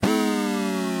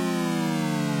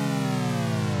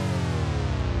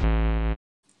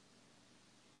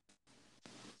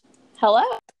Hello.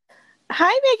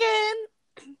 Hi,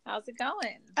 Megan. How's it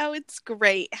going? Oh, it's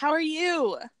great. How are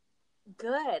you?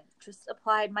 Good. Just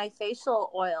applied my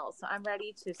facial oil, so I'm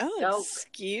ready to Oh, soak.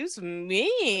 excuse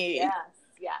me. Yes.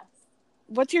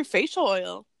 What's your facial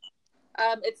oil?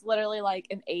 It's literally like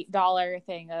an $8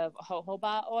 thing of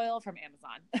jojoba oil from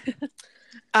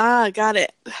Amazon. Got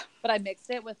it. But I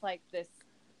mixed it with like this.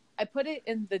 I put it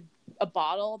in a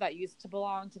bottle that used to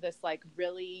belong to this like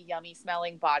really yummy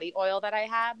smelling body oil that I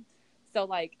had. So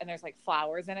like, and there's like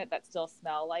flowers in it that still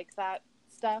smell like that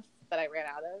stuff that I ran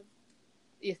out of.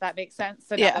 If that makes sense.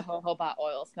 So now the jojoba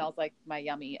oil smells like my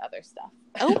yummy other stuff.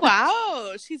 Oh,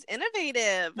 wow. She's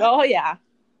innovative. Oh, yeah.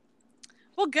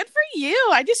 Well, good for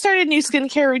you. I just started a new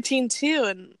skincare routine too,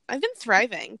 and I've been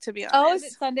thriving, to be honest. Oh, is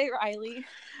it Sunday Riley?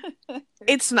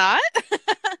 It's not.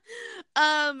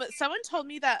 Someone told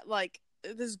me that like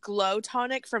this glow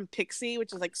tonic from Pixie,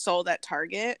 which is like sold at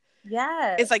Target.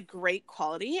 Yes. It's like great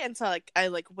quality. And so like I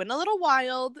like went a little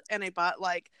wild and I bought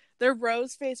like their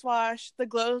rose face wash, the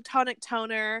glow tonic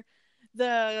toner,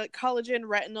 the collagen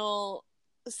retinol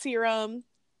serum,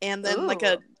 and then like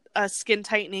a skin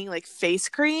tightening like face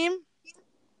cream.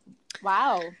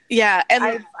 Wow. Yeah.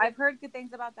 And I've heard good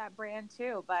things about that brand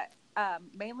too, but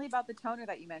mainly about the toner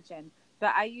that you mentioned.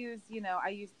 But I use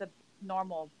the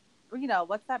normal,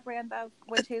 what's that brand of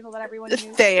witch hazel that everyone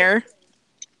uses? Thayer.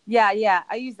 Yeah.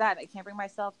 I use that. I can't bring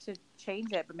myself to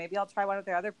change it, but maybe I'll try one of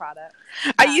their other products.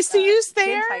 I used to use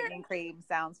Thayer. Skin tightening cream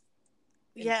sounds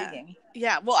intriguing.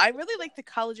 Yeah. Well, I really like the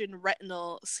collagen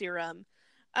retinol serum.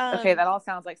 Okay, that all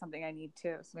sounds like something I need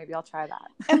too, so maybe I'll try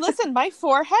that. And listen, my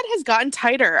forehead has gotten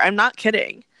tighter. I'm not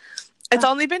kidding. It's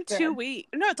only been 2 weeks.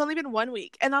 No, it's only been 1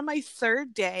 week. And on my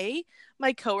third day,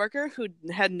 my coworker, who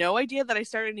had no idea that I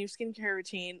started a new skincare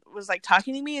routine, was like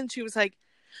talking to me, and she was like,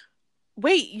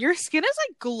 "Wait, your skin is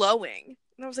like glowing."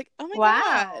 And I was like, "Oh my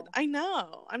God, I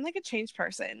know. I'm like a changed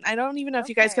person. I don't even know if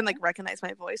you guys can like recognize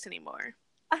my voice anymore."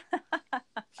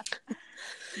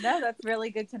 No, that's really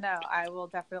good to know. I will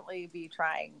definitely be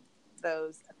trying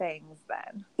those things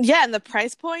then. Yeah, and the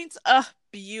price points,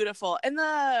 beautiful. And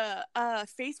the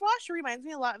face wash reminds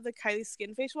me a lot of the Kylie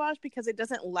Skin face wash because it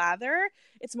doesn't lather.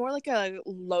 It's more like a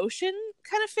lotion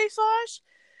kind of face wash,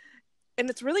 and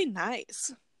it's really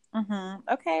nice. Mm-hmm.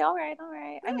 Okay, all right.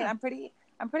 Yeah. I mean, I'm pretty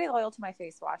loyal to my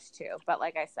face wash too. But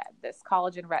like I said, this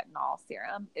collagen retinol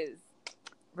serum is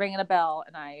ringing a bell,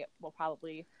 and I will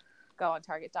probably go on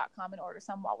Target.com and order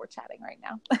some while we're chatting right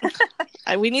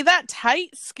now. We need that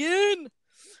tight skin.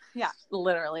 Yeah,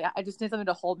 literally. I just need something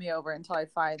to hold me over until I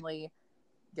finally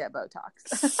get Botox.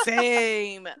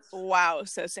 Same. Wow,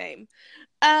 so same.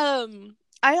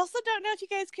 I also don't know if you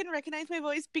guys can recognize my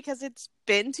voice because it's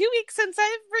been 2 weeks since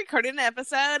I've recorded an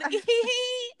episode.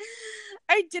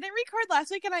 I didn't record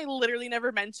last week and I literally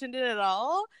never mentioned it at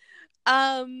all.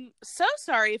 So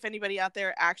sorry if anybody out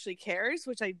there actually cares,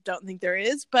 which I don't think there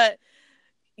is, but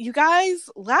you guys,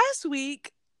 last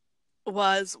week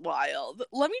was wild.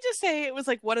 Let me just say it was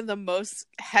like one of the most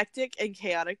hectic and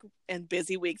chaotic and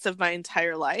busy weeks of my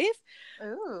entire life.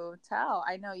 Ooh, tell.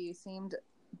 I know you seemed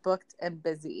booked and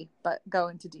busy, but go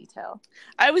into detail.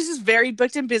 I was just very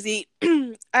booked and busy.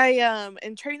 I am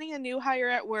training a new hire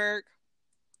at work,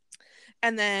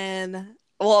 and then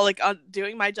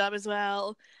doing my job as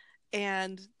well.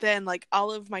 And then like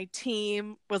all of my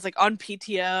team was like on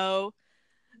PTO,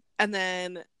 and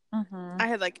then I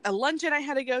had like a luncheon I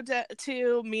had to go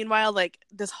to. Meanwhile, like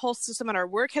this whole system at our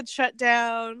work had shut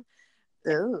down.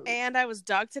 Ooh. And I was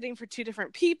dog sitting for 2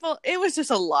 different people. It was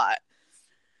just a lot.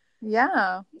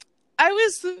 Yeah. I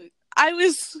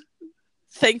was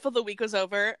thankful the week was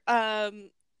over. I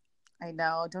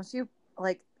know. Don't you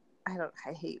like?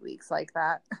 I hate weeks like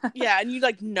that. Yeah, and you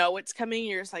like know it's coming.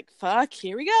 You're just like, fuck,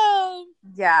 here we go.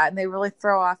 Yeah, and they really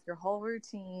throw off your whole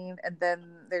routine, and then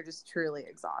they're just truly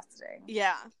exhausting.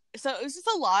 Yeah. So it was just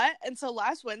a lot. And so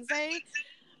last Wednesday,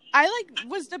 I like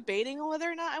was debating on whether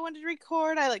or not I wanted to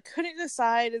record. I like couldn't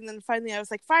decide, and then finally I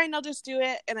was like, fine, I'll just do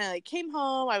it. And I like came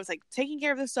home. I was like taking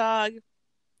care of this dog,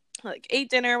 like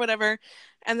ate dinner, whatever,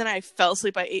 and then I fell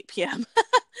asleep by 8 p.m.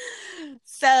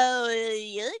 So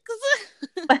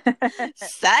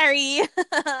sorry.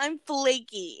 I'm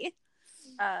flaky.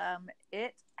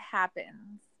 It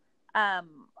happens.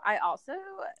 I also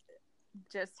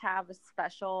just have a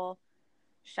special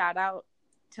shout out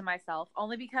to myself,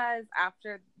 only because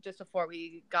just before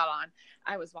we got on,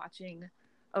 I was watching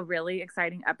a really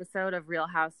exciting episode of Real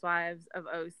Housewives of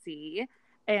OC,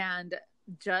 and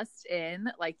just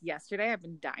like yesterday, I've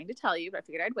been dying to tell you, but I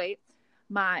figured I'd wait.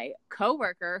 My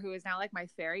coworker, who is now like my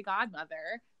fairy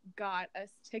godmother, got us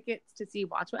tickets to see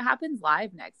Watch What Happens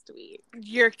Live next week.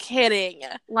 You're kidding.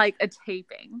 Like a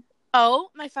taping. Oh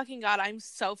my fucking God, I'm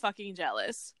so fucking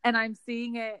jealous. And I'm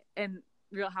seeing it in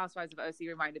Real Housewives of OC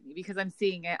reminded me because I'm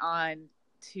seeing it on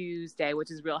Tuesday,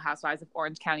 which is Real Housewives of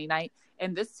Orange County night.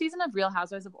 And this season of Real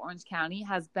Housewives of Orange County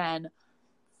has been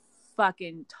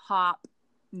fucking top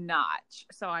notch.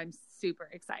 So I'm super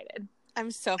excited.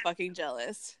 I'm so fucking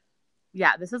jealous.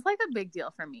 Yeah, this is like a big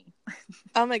deal for me.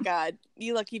 Oh my God,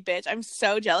 you lucky bitch. I'm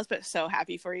so jealous, but so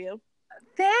happy for you.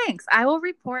 Thanks. I will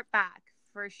report back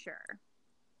for sure.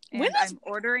 And I'm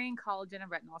ordering collagen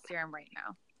and retinol serum right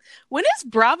now. When is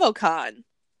BravoCon?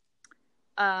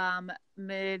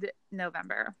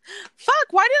 Mid-November. Fuck,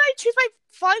 why did I choose my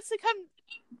flights to come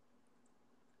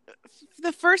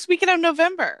the first weekend of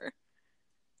November?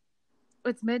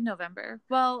 It's mid-November.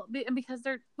 Well, because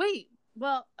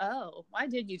why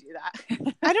did you do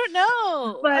that? I don't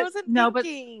know. But I wasn't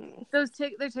thinking. But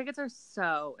their tickets are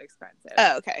so expensive.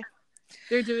 Oh, okay.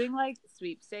 They're doing like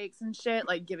sweepstakes and shit,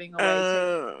 like giving away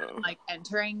tickets and like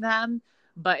entering them.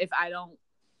 But if I don't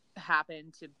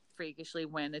happen to freakishly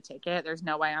win a ticket, there's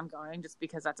no way I'm going, just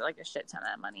because that's like a shit ton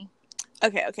of money.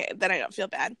 Okay. Then I don't feel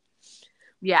bad.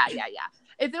 Yeah.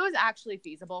 If it was actually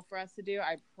feasible for us to do,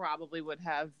 I probably would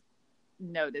have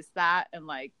noticed that and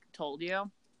like told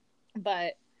you.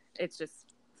 But it's just,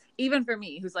 even for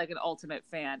me, who's like an ultimate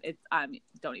fan, I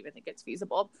don't even think it's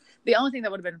feasible. The only thing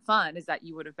that would have been fun is that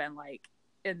you would have been like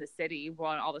in the city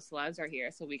when all the celebs are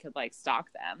here, so we could like stalk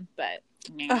them. But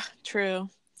true.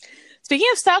 Speaking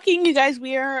of stalking, you guys,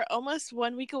 we are almost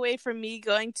 1 week away from me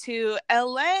going to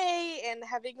LA and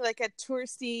having like a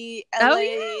touristy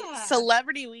LA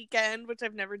celebrity weekend, which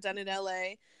I've never done in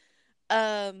LA.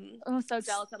 I'm so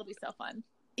jealous. That'll be so fun.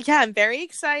 Yeah, I'm very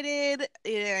excited.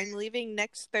 I'm leaving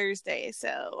next Thursday,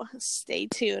 so stay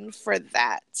tuned for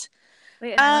that.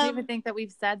 Wait, I don't even think that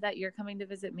we've said that you're coming to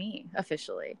visit me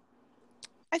officially.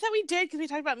 I thought we did, because we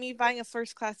talked about me buying a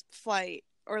first class flight,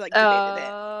 or like debated it.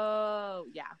 Oh,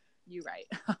 yeah, you're right.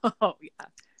 Oh, yeah.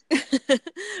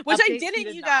 Which I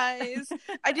didn't, you guys.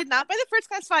 I did not buy the first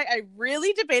class flight. I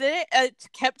really debated it. It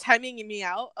kept timing me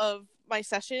out of my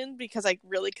session because I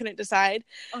really couldn't decide.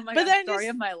 Oh my God, story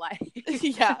of my life.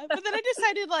 Yeah, but then I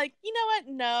decided, like, you know what?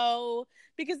 No,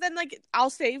 because then like I'll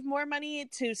save more money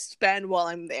to spend while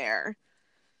I'm there.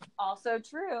 Also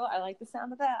true. I like the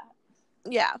sound of that.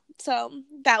 Yeah, so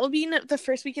that will be the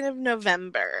first weekend of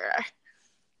November.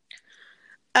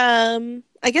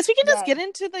 I guess we can just get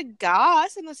into the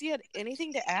goss unless you had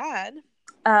anything to add.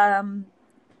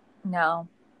 No.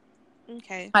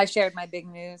 Okay. I shared my big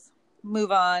news.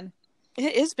 Move on.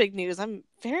 It is big news. I'm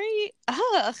very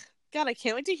God, I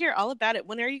can't wait to hear all about it.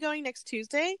 When are you going? Next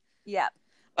Tuesday? Yep.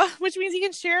 Which means you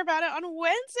can share about it on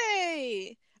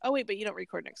Wednesday. Oh wait, but you don't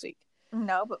record next week.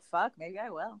 No, but fuck, maybe I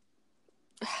will.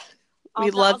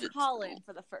 I'll call in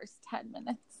for the first 10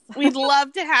 minutes. We'd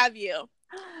love to have you.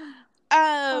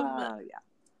 Yeah.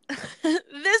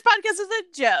 This podcast is a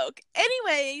joke.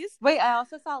 Anyways. Wait, I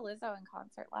also saw Lizzo in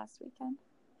concert last weekend.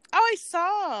 Oh, I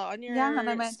saw on your and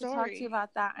I meant story. to talk to you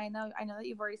about that. I know that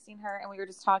you've already seen her, and we were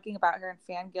just talking about her and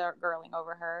fangirling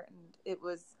over her, and it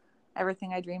was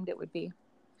everything I dreamed it would be.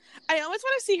 I always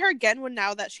want to see her again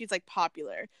now that she's like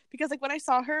popular, because like when I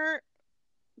saw her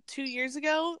 2 years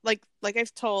ago, like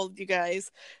I've told you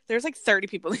guys, there's like 30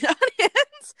 people in the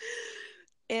audience.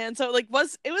 And so it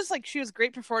was like she was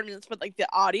great performance, but like the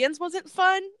audience wasn't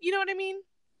fun. You know what I mean?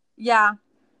 Yeah.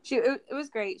 It was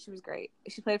great. She was great.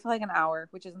 She played for like an hour,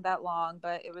 which isn't that long,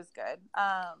 but it was good.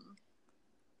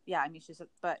 Yeah, I mean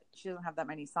but she doesn't have that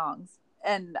many songs.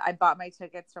 And I bought my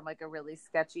tickets from like a really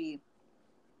sketchy,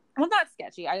 well, not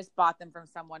sketchy. I just bought them from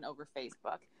someone over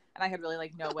Facebook, and I had really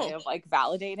like no way of like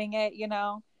validating it, you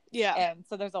know? Yeah. And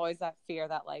so there's always that fear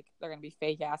that like they're going to be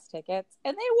fake ass tickets,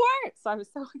 and they weren't. So I was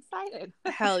so excited.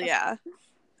 Hell yeah.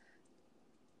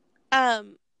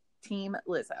 Team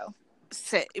Lizzo.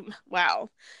 Same. Wow.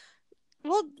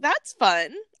 Well, that's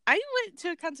fun. I went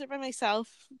to a concert by myself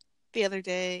the other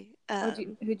day.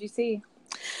 Who'd you see?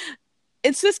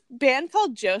 It's this band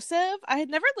called Joseph. I had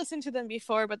never listened to them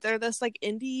before, but they're this like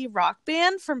indie rock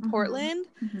band from Portland.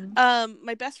 Mm-hmm.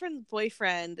 My best friend's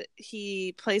boyfriend,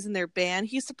 he plays in their band.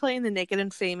 He used to play in the Naked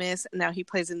and Famous, and now he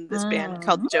plays in this band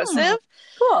called Joseph.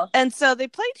 Cool. And so they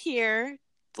played here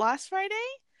last Friday.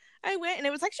 I went, and it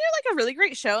was actually like a really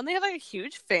great show, and they had like a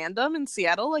huge fandom in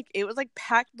Seattle. Like it was like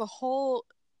packed. The whole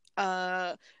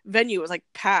venue was like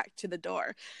packed to the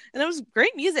door, and it was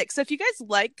great music. So if you guys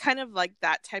like kind of like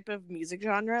that type of music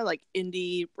genre, like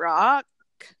indie rock,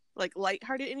 like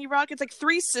lighthearted indie rock, it's like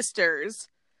three sisters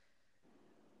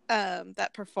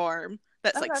that perform,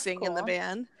 that's sing cool. in the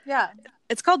band. Yeah,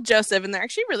 it's called Joseph, and they're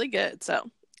actually really good. So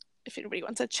if anybody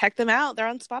wants to check them out, they're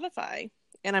on Spotify.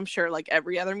 And I'm sure like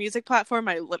every other music platform.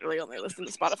 I literally only listen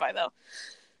to Spotify though.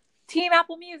 Team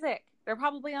Apple Music. They're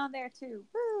probably on there too.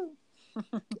 Woo.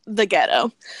 The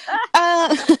ghetto.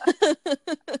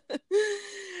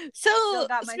 Still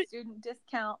got my student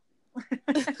discount.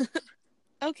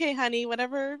 Okay, honey,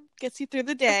 whatever gets you through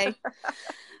the day.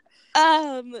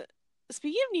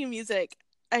 Speaking of new music,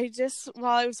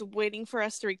 while I was waiting for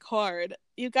us to record,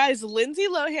 you guys, Lindsay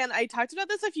Lohan, I talked about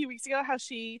this a few weeks ago, how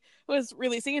she was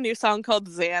releasing a new song called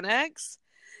Xanax,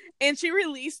 and she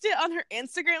released it on her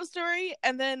Instagram story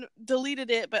and then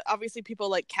deleted it, but obviously people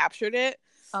like captured it.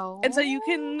 Oh, and so you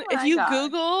can, if you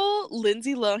Google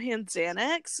Lindsay Lohan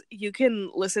Xanax, you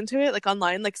can listen to it like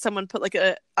online. Like someone put like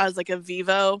a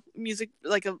Vivo music,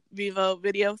 like a Vivo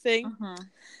video thing, and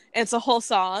it's a whole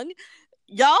song.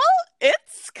 Y'all,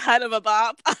 it's kind of a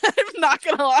bop. I'm not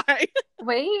gonna lie.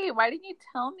 Wait, why didn't you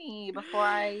tell me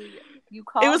before you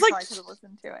called? It was like, so I could have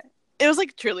listened to it. It was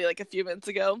like truly like a few minutes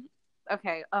ago.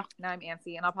 Okay. Oh, now I'm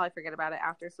antsy, and I'll probably forget about it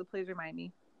after. So please remind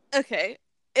me. Okay.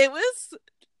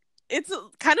 It's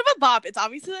kind of a bop. It's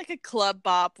obviously like a club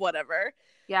bop, whatever.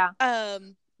 Yeah.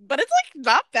 But it's like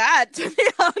not bad, to be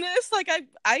honest. Like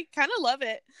I kind of love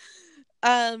it.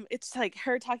 It's like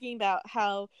her talking about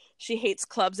how she hates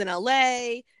clubs in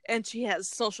LA and she has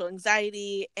social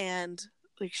anxiety, and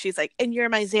like she's like, and you're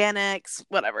my Xanax,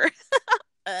 whatever.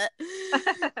 But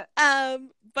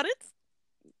it's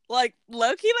like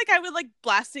low-key, like I would like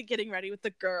blast it getting ready with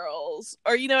the girls,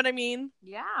 or you know what I mean?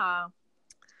 Yeah.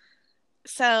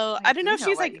 So I don't know if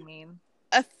she's like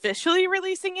officially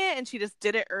releasing it and she just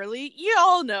did it early. You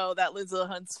all know that Lindsay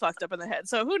Lohan's fucked up in the head,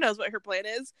 so who knows what her plan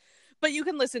is. But you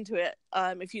can listen to it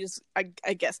if you just,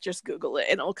 I guess, just Google it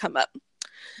and it'll come up.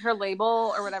 Her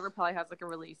label or whatever probably has like a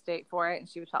release date for it, and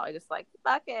she was probably just like,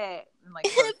 fuck it, and like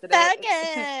posted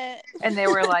it. And they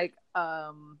were like,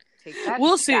 take that.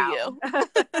 We'll sue you.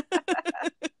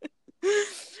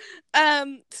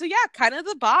 So yeah, kind of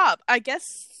the bop. I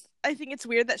guess I think it's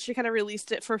weird that she kind of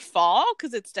released it for fall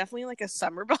because it's definitely like a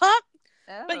summer bop.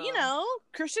 Oh. But you know,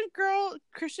 Christian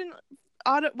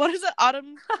Autumn, what is it?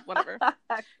 Autumn, whatever.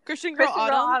 Christian Girl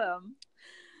Autumn.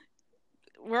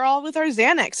 We're all with our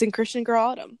Xanax in Christian Girl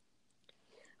Autumn.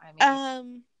 I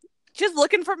mean, just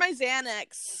looking for my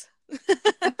Xanax.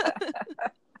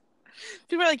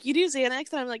 People are like, you do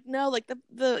Xanax? And I'm like, no, like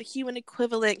the human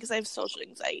equivalent, because I have social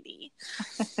anxiety.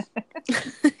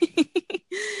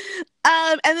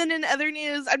 And then in other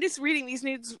news, I'm just reading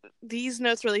these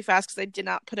notes really fast because I did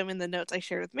not put them in the notes I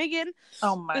shared with Megan.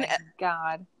 Oh my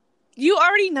God. You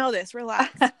already know this.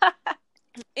 Relax.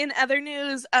 In other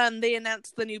news, they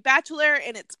announced the new Bachelor,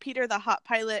 and it's Peter the hot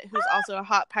pilot, who's also a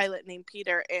hot pilot named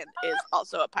Peter and is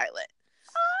also a pilot.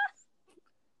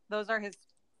 Those are his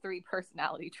 3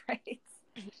 personality traits.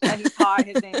 And he's hot,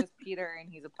 his name is Peter, and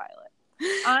he's a pilot.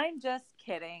 I'm just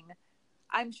kidding.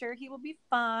 I'm sure he will be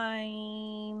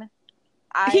fine.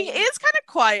 He is kind of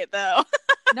quiet, though.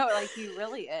 No, like, he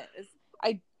really is.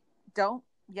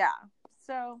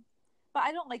 So, but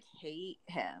I don't, like, hate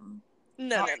him.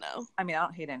 No. I mean, I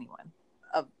don't hate anyone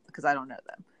because I don't know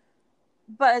them.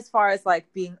 But as far as,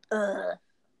 like, being, I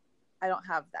don't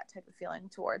have that type of feeling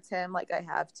towards him like I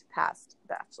have to past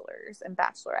Bachelors and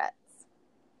Bachelorettes.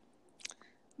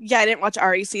 Yeah, I didn't watch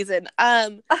Ari season.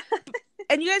 And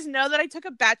you guys know that I took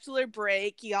a Bachelor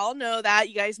break. Y'all know that.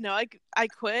 You guys know I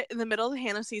quit in the middle of the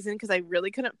Hannah season because I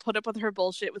really couldn't put up with her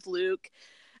bullshit with Luke.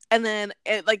 And then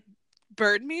it, like,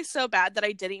 burned me so bad that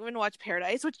I didn't even watch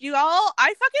Paradise, which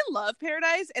I fucking love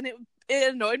Paradise, and it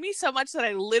annoyed me so much that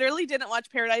I literally didn't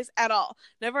watch Paradise at all.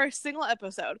 Never a single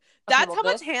episode. That's how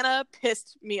much Hannah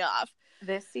pissed me off.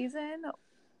 This season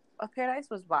of Paradise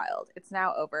was wild. It's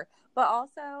now over. But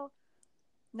also,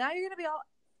 now you're going to be all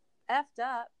effed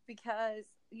up because,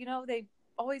 you know, they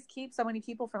always keep so many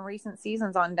people from recent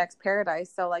seasons on Next Paradise.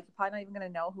 So, like, you're probably not even going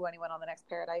to know who anyone on the Next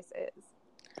Paradise is.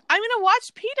 I'm going to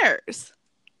watch Peter's.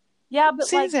 Yeah, but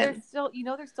season. Like,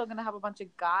 they're still going to have a bunch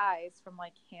of guys from,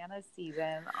 like, Hannah's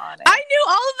season on it. I knew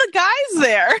all of the guys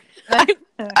there.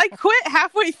 I quit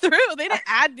halfway through. They didn't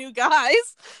add new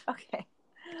guys. Okay.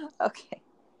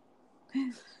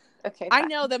 I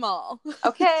know them all.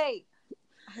 Okay.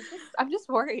 I'm just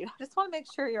worried. I just want to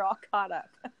make sure you're all caught up.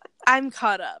 I'm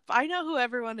caught up. I know who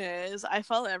everyone is. I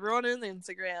follow everyone on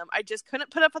Instagram. I just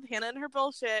couldn't put up with Hannah and her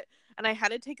bullshit, and I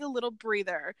had to take a little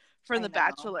breather from the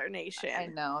Bachelor Nation. I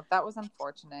know. That was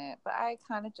unfortunate, but I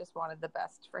kind of just wanted the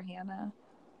best for Hannah.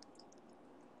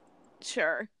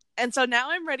 Sure. And so now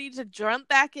I'm ready to jump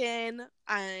back in.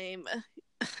 I'm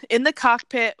in the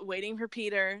cockpit waiting for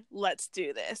Peter. Let's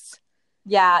do this.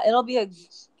 Yeah, it'll be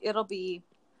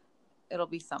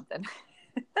something.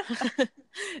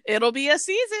 It'll be a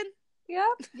season.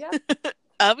 Yep.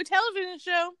 of a television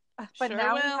show. But sure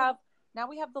now will.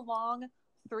 we have the long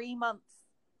 3 months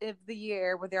of the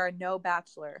year where there are no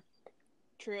Bachelor.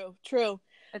 True.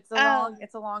 It's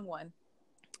a long one.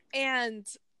 And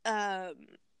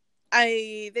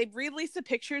they've released the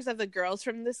pictures of the girls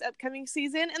from this upcoming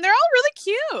season, and they're all really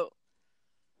cute.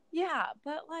 Yeah,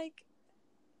 but like,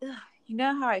 you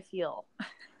know how I feel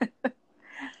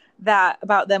that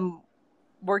about them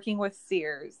working with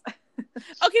Sears.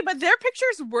 Okay, but their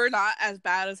pictures were not as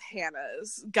bad as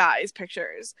Hannah's guys'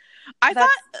 pictures. I thought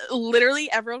literally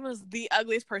everyone was the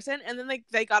ugliest person, and then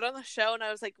they got on the show, and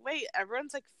I was like, wait,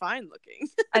 everyone's like fine looking.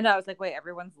 I know, I was like, wait,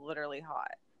 everyone's literally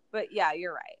hot. But yeah,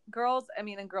 you're right. Girls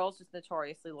just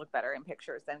notoriously look better in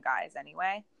pictures than guys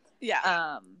anyway.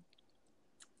 Yeah.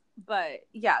 But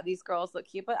yeah, these girls look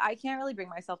cute, but I can't really bring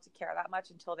myself to care that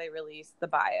much until they release the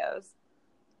bios.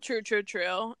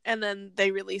 True. And then they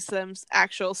release them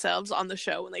actual selves on the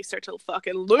show when they start to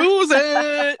fucking lose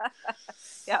it.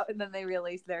 Yeah, and then they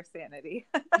release their sanity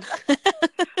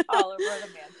all over the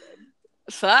mansion.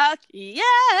 Fuck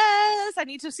yes! I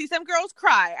need to see some girls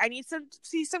cry. I need to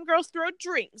see some girls throw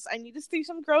drinks. I need to see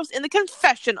some girls in the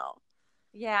confessional.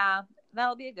 Yeah,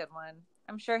 that'll be a good one.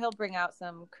 I'm sure he'll bring out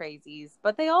some crazies,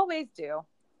 but they always do.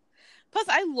 Plus,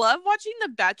 I love watching The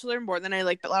Bachelor more than I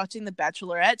like watching The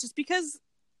Bachelorette, just because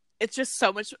it's just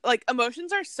so much, like,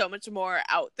 emotions are so much more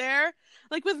out there.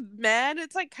 Like, with men,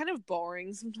 it's, like, kind of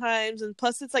boring sometimes, and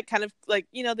plus it's, like, kind of, like,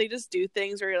 you know, they just do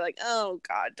things where you're like, oh,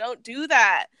 God, don't do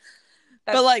that.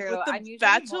 That's but, like, true. with The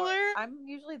Bachelor... I'm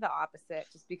usually the opposite,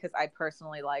 just because I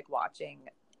personally like watching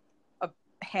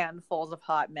handfuls of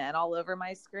hot men all over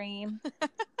my screen.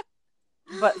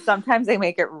 But sometimes they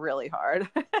make it really hard.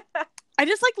 I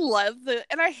just, like, love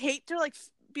and I hate to, like,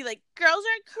 be like, girls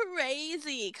are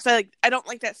crazy, because I don't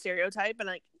like that stereotype, and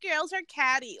like, girls are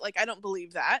catty. Like, I don't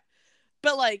believe that,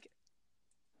 but like,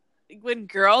 when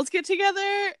girls get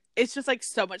together, it's just like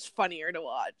so much funnier to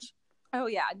watch. Oh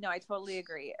yeah, no, I totally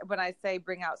agree. When I say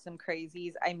bring out some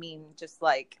crazies, I mean just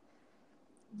like,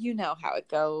 you know how it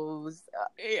goes.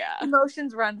 Yeah,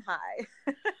 emotions run high.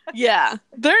 Yeah,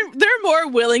 they're more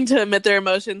willing to admit their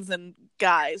emotions than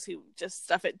guys who just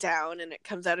stuff it down and it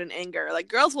comes out in anger. Like,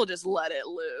 girls will just let it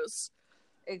loose.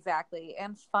 Exactly.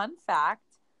 And fun fact,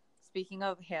 speaking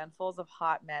of handfuls of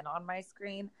hot men on my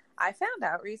screen, I found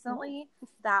out recently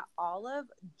that all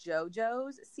of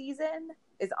JoJo's season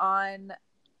is on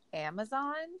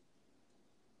Amazon.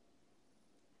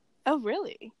 Oh,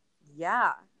 really?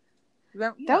 Yeah.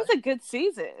 That was a good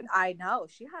season. I know.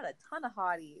 She had a ton of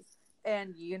hotties.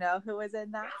 And you know who was in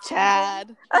that?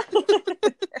 Chad.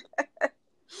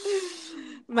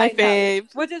 My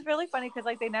fave. Which is really funny because,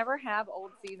 like, they never have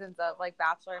old seasons of, like,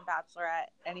 Bachelor and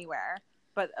Bachelorette anywhere.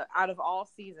 But out of all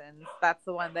seasons, that's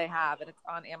the one they have, and it's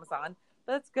on Amazon.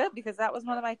 But it's good because that was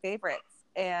one of my favorites.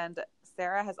 And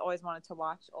Sarah has always wanted to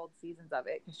watch old seasons of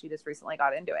it because she just recently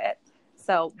got into it.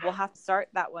 So we'll have to start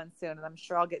that one soon, and I'm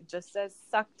sure I'll get just as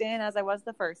sucked in as I was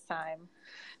the first time.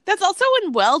 That's also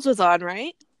when Wells was on,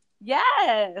 right?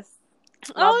 Yes.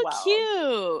 Oh, Wells.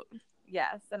 Cute.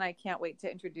 Yes, and I can't wait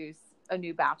to introduce a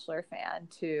new Bachelor fan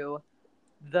to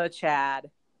the Chad.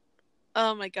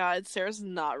 Oh my God, Sarah's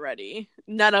not ready.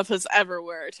 None of us ever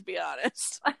were, to be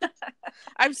honest.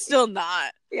 I'm still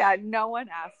not. Yeah, no one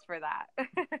asked for that.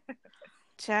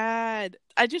 Chad.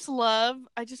 I just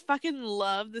fucking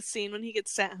love the scene when he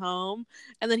gets sent home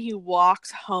and then he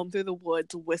walks home through the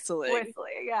woods whistling.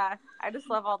 Yeah. I just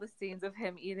love all the scenes of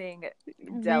him eating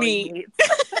deli meats.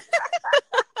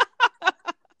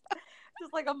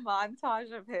 Just like a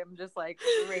montage of him just like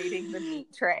raiding the meat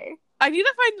tray. I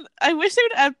wish they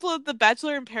would upload The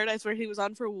Bachelor in Paradise where he was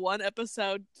on for one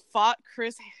episode, fought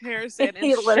Chris Harrison,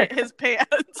 and shit his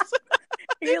pants.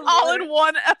 All in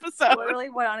one episode.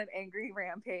 Literally went on an angry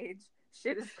rampage,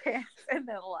 shit his pants, and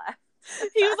then left.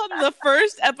 He was on the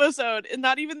first episode and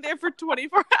not even there for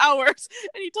 24 hours.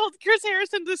 And he told Chris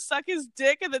Harrison to suck his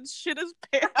dick and then shit his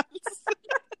pants.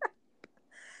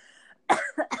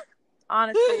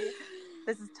 Honestly,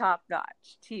 this is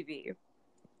top-notch TV.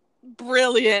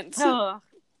 Brilliant. Oh.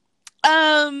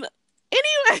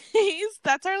 Anyways,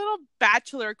 that's our little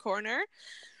Bachelor corner.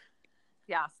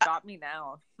 Yeah, stop me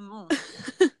now.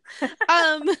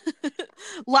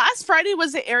 Last Friday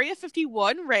was the Area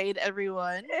 51 raid,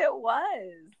 everyone. It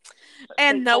was.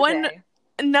 And no one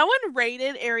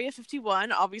raided Area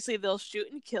 51. Obviously, they'll shoot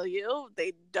and kill you.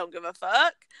 They don't give a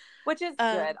fuck. Which is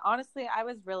good. Honestly, I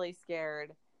was really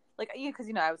scared. Like, because,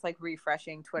 I was, like,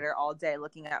 refreshing Twitter all day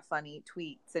looking at funny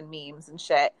tweets and memes and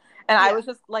shit. And I was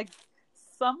just, like,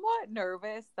 somewhat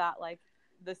nervous that, like,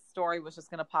 the story was just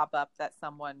gonna pop up that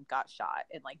someone got shot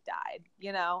and like died.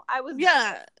 You know, I was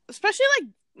especially like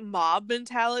mob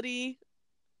mentality.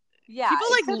 Yeah, people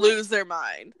like lose their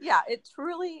mind. Yeah, it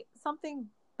truly something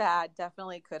bad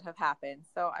definitely could have happened.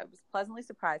 So I was pleasantly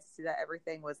surprised to see that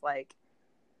everything was like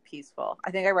peaceful.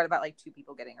 I think I read about like 2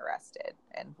 people getting arrested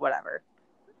and whatever.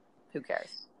 Who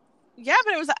cares? Yeah,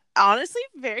 but it was honestly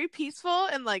very peaceful,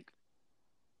 and like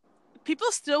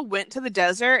people still went to the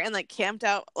desert and like camped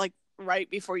out like right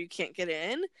before you can't get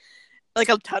in. Like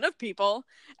a ton of people,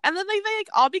 and then they like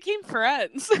all became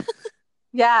friends.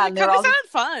 Yeah, it kind of sounded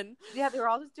fun. Yeah, they were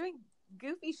all just doing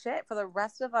goofy shit for the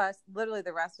rest of us, literally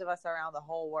the rest of us around the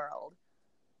whole world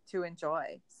to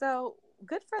enjoy. So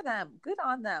good for them, good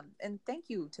on them, and thank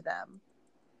you to them.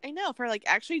 I know, for like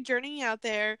actually journeying out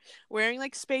there, wearing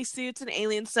like spacesuits and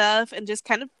alien stuff, and just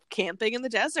kind of camping in the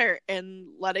desert and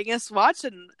letting us watch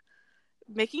and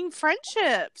making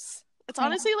friendships. It's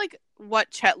honestly like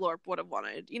what Chet Lorp would have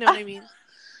wanted. You know what I mean?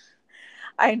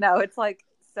 I know, it's like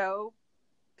so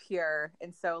pure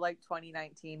and so like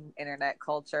 2019 internet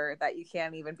culture that you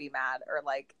can't even be mad or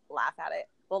like laugh at it.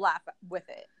 We'll laugh with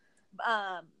it.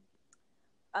 What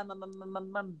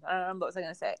was I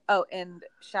gonna say? Oh, and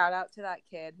shout out to that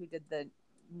kid who did the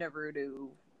Naruto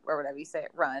or whatever you say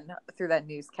it run through that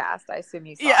newscast. I assume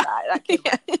you saw that. That kid,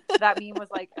 that meme was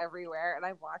like everywhere, and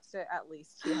I watched it at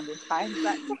least 200 times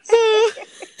that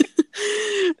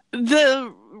day.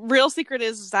 The real secret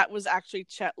is that was actually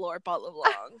Chet Lorp all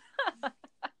along.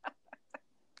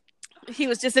 He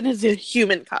was just in his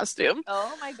human costume.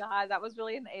 Oh my god, that was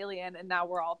really an alien, and now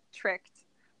we're all tricked.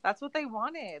 That's what they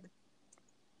wanted.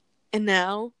 And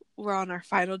now we're on our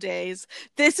final days.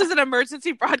 This is an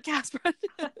emergency broadcast.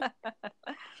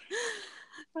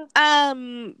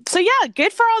 So yeah,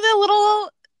 good for all the little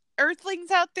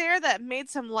earthlings out there that made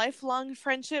some lifelong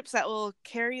friendships that will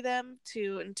carry them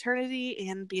to eternity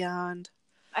and beyond.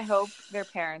 I hope their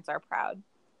parents are proud.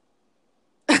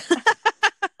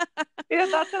 Yeah,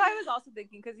 that's what I was also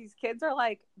thinking, because these kids are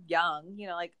like young, you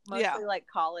know, like mostly like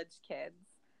college kids.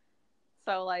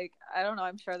 So like, I don't know,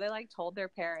 I'm sure they like told their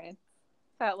parents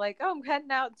that like, oh, I'm heading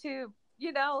out to,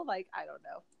 you know, like, I don't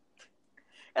know.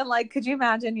 And like, could you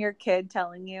imagine your kid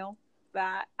telling you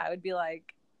that? I would be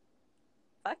like,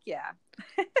 fuck yeah.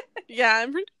 Yeah,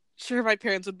 I'm pretty sure my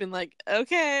parents would have been like,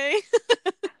 okay.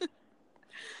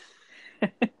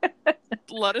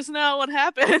 Let us know what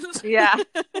happens. Yeah.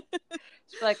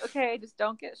 She's like, okay, just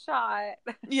don't get shot.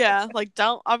 Yeah, like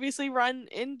don't obviously run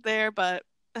in there, but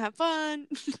have fun.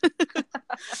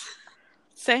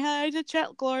 Say hi to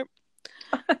Chet Lorp.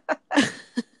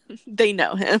 They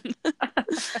know him.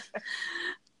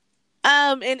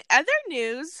 In other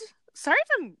news, sorry if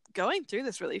I'm going through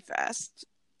this really fast.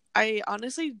 I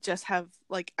honestly just have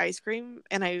like ice cream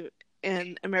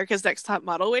and America's Next Top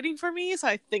Model waiting for me, so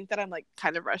I think that I'm like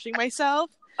kind of rushing myself.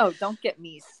 Oh, don't get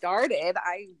me started.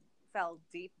 I fell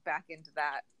deep back into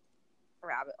that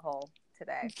rabbit hole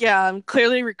today. Yeah, I'm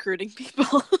clearly recruiting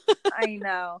people. I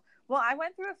know. Well, I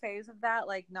went through a phase of that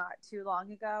like not too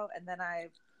long ago, and then I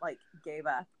like gave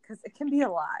up because it can be a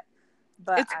lot.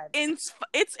 But it's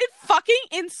fucking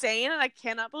insane, and I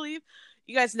cannot believe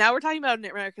you guys. Now we're talking about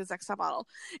America's Next Top Model.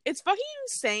 It's fucking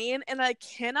insane, and I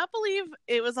cannot believe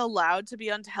it was allowed to be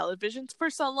on television for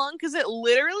so long, because it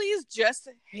literally is just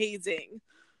hazing.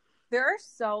 There are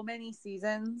so many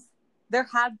seasons. There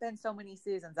have been so many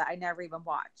seasons that I never even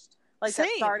watched. Like, that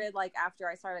started like after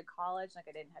I started college. Like,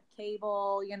 I didn't have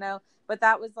cable, you know. But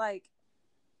that was like,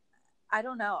 I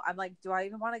don't know. I'm like, do I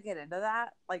even want to get into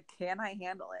that? Like, can I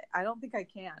handle it? I don't think I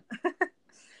can.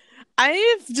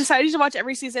 I've decided to watch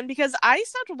every season because I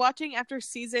stopped watching after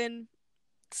season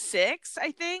 6,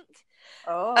 I think.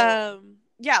 Oh.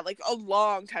 Yeah, like a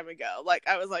long time ago. Like,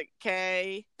 I was like,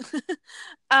 okay.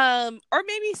 Or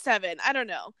maybe 7. I don't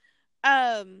know.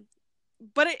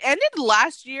 But it ended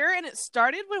last year, and it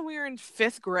started when we were in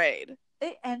 5th grade.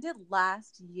 It ended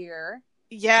last year?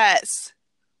 Yes.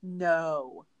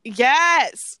 No.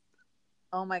 Yes.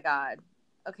 Oh my god.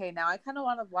 Okay, now I kind of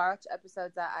want to watch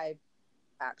episodes that I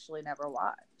actually never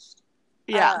watched.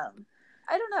 Yeah.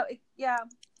 I don't know. Yeah.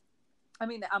 I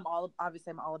mean, I'm all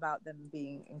about them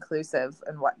being inclusive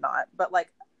and whatnot, but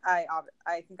like, I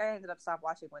think I ended up stopped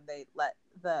watching when they let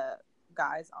the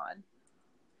guys on.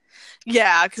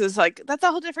 Yeah, because it's like, that's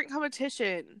a whole different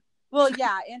competition. Well,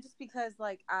 yeah, and just because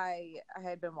like I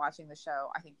had been watching the show,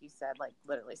 I think you said like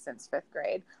literally since 5th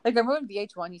grade. Like, remember when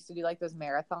VH1 used to do like those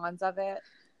marathons of it?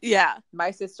 Yeah.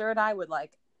 My sister and I would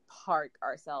like park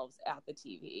ourselves at the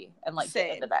TV and like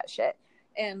get into that shit.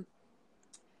 And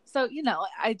so, you know,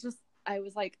 I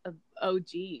was like a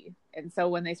OG, and so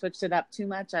when they switched it up too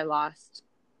much, I lost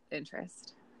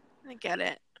interest. I get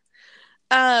it.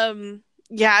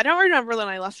 Yeah, I don't remember when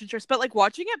I lost interest, but like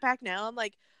watching it back now, I'm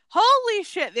like, holy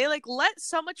shit, they like let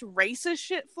so much racist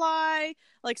shit fly,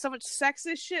 like so much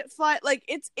sexist shit fly. Like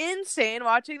it's insane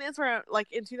watching this where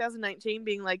like in 2019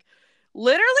 being like,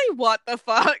 literally what the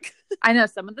fuck? I know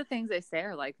some of the things they say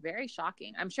are like very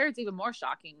shocking. I'm sure it's even more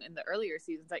shocking in the earlier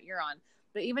seasons that you're on.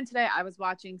 But even today I was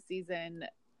watching season,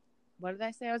 what did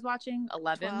I say I was watching?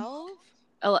 11? 12?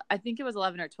 I think it was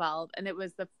 11 or 12. And it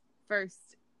was the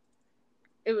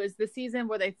season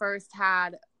where they first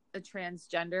had a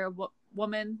transgender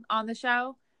woman on the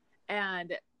show.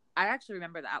 And I actually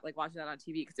remember that, like watching that on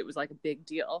TV because it was like a big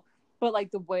deal. But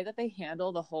like the way that they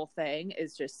handle the whole thing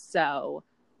is just so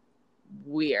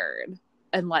weird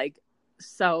and like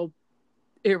so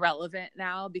irrelevant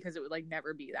now because it would like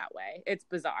never be that way. It's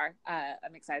bizarre.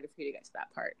 I'm excited for you to get to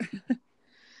that part.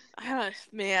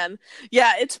 Man,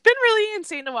 yeah, it's been really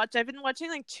insane to watch. I've been watching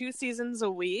like 2 seasons a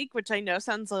week, which I know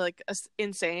sounds like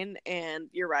insane, and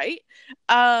you're right.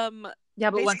 Yeah,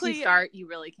 but once you start, you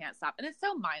really can't stop, and it's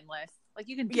so mindless. Like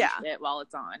you can do it while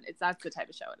it's on. That's the type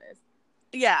of show it is.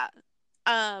 Yeah.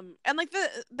 And like the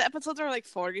episodes are like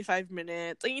 45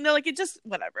 minutes. Like, you know, like it just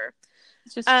whatever.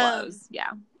 It just flows.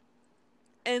 Yeah.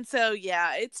 And so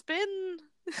yeah, it's been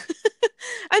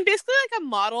I'm basically like a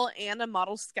model and a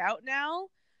model scout now.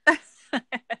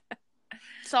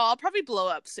 So I'll probably blow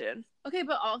up soon. Okay,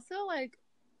 but also like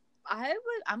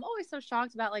I'm always so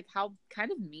shocked about like how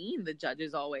kind of mean the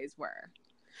judges always were.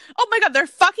 Oh my god, they're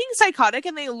fucking psychotic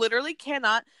and they literally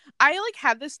cannot. I like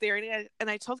had this theory and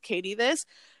I told Katie this.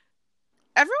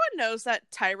 Everyone knows that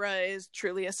Tyra is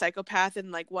truly a psychopath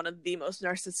and like one of the most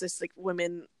narcissistic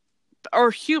women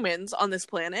or humans on this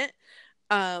planet.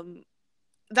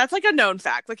 That's like a known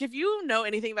fact. Like if you know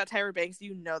anything about Tyra Banks,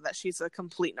 you know that she's a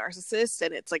complete narcissist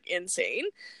and it's like insane.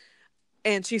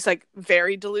 And she's like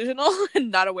very delusional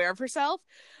and not aware of herself.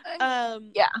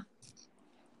 Yeah.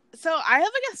 So I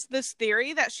have, I guess, this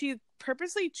theory that she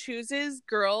purposely chooses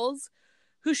girls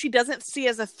who she doesn't see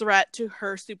as a threat to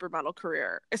her supermodel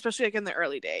career, especially like in the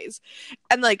early days.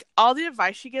 And like all the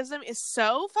advice she gives them is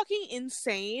so fucking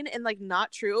insane and like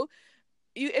not true.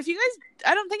 If you guys,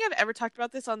 I don't think I've ever talked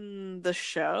about this on the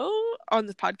show, on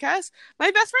the podcast. My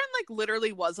best friend like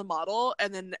literally was a model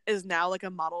and then is now like a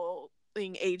modeling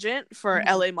agent for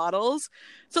LA models.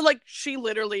 So like she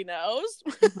literally knows.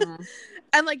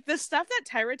 And like the stuff that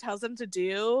Tyra tells them to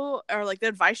do, or like the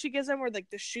advice she gives them, or like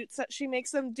the shoots that she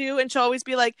makes them do, and she'll always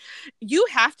be like, you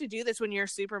have to do this when you're a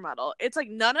supermodel. It's like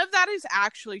none of that is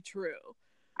actually true.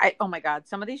 Oh my god,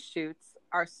 some of these shoots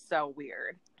are so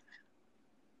weird.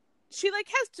 She like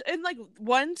has in like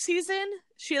one season,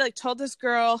 she like told this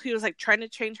girl who was like trying to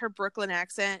change her Brooklyn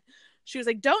accent. She was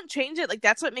like, don't change it. Like,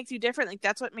 that's what makes you different. Like,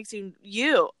 that's what makes you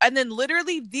you. And then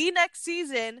literally the next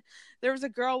season, there was a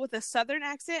girl with a Southern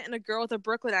accent and a girl with a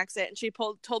Brooklyn accent. And she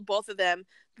told both of them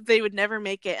that they would never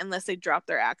make it unless they dropped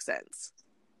their accents.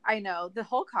 I know. The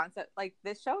whole concept, like,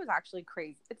 this show is actually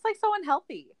crazy. It's, like, so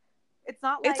unhealthy. It's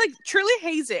not like... It's, like, truly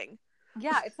hazing.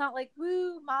 Yeah, it's not like,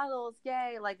 woo, models,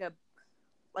 yay, like,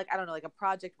 I don't know, like a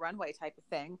Project Runway type of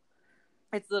thing.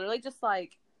 It's literally just,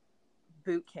 like,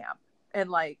 boot camp. And,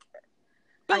 like...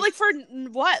 But like for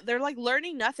what? They're like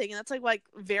learning nothing, and that's like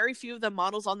very few of the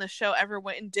models on the show ever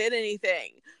went and did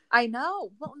anything. I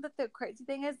know. Well, the crazy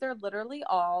thing is they're literally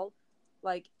all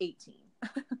like 18.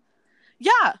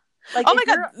 Yeah. Like, oh my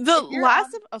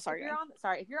god, sorry.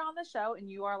 If you're on the show and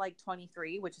you are like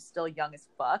 23, which is still young as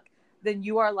fuck, then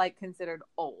you are like considered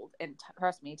old. And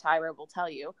trust me, Tyra will tell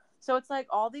you. So it's like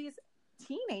all these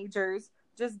teenagers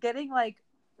just getting like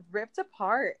ripped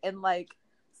apart and like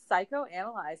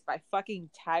psychoanalyzed by fucking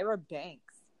Tyra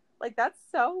Banks. Like, that's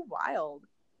so wild.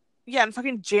 Yeah, and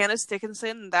fucking Janice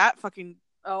Dickinson, that fucking...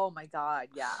 Oh my god,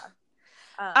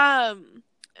 yeah.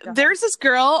 There's this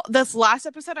girl, this last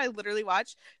episode I literally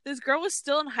watched, this girl was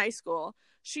still in high school.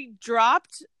 She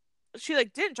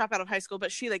like didn't drop out of high school,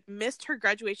 but she like missed her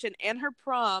graduation and her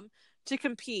prom to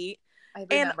compete.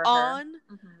 And on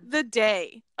the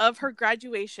day of her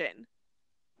graduation,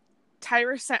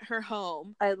 Tyra sent her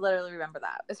home. I literally remember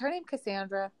that. Is her name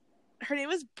Cassandra? Her name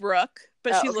was Brooke,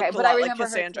 but she looked a lot like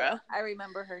Cassandra. I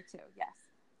remember her too. Yes.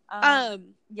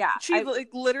 Yeah. She like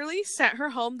literally sent her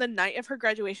home the night of her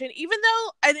graduation, even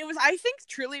though, and it was, I think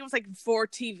truly it was like for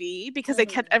TV because they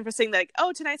kept emphasizing like,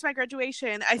 oh, tonight's my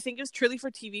graduation. I think it was truly for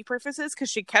TV purposes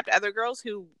because she kept other girls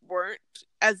who weren't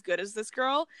as good as this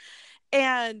girl.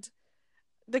 And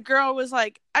the girl was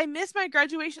like, I missed my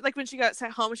graduation. Like when she got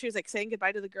sent home, she was like saying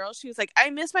goodbye to the girls. She was like, I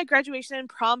missed my graduation and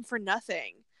prom for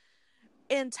nothing.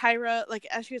 And Tyra, like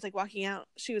as she was like walking out,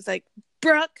 she was like,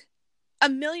 Brooke, a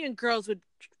million girls would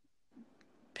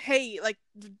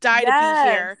die to Yes.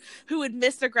 be here, who would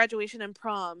miss their graduation and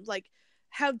prom. Like,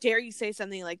 how dare you say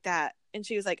something like that? And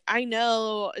she was like, I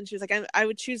know. And she was like, I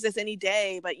would choose this any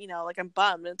day, but, you know, like, I'm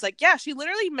bummed. And it's like, yeah, she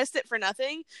literally missed it for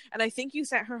nothing. And I think you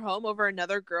sent her home over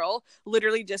another girl,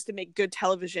 literally just to make good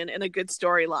television and a good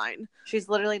storyline. She's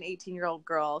literally an 18-year-old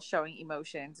girl showing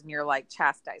emotions, and you're, like,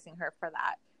 chastising her for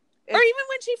that. Or even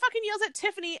when she fucking yells at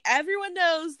Tiffany, everyone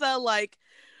knows the, like,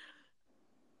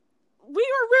 we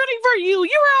were rooting for you.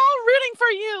 You were all rooting for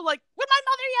you. Like, when my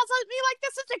mother yells at me like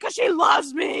this, it's because she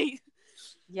loves me.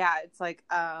 Yeah, it's like,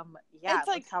 it's like,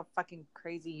 look how fucking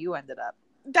crazy you ended up.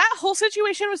 That whole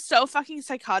situation was so fucking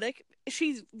psychotic.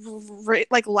 She,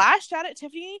 like, lashed out at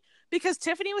Tiffany because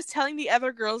Tiffany was telling the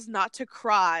other girls not to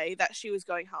cry that she was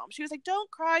going home. She was like, don't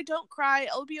cry,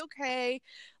 it'll be okay.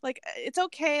 Like, it's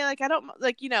okay. Like, I don't,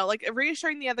 like, you know, like,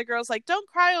 reassuring the other girls, like, don't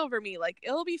cry over me. Like,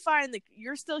 it'll be fine. Like,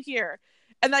 you're still here.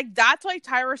 And, like, that's why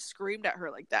Tyra screamed at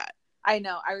her like that. I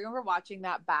know. I remember watching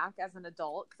that back as an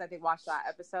adult because I think watched that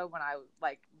episode when I,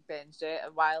 like, binged it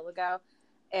a while ago.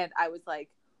 And I was like,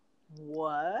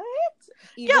 what?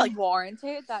 Even like,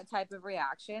 warranted that type of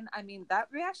reaction? I mean, that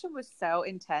reaction was so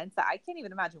intense that I can't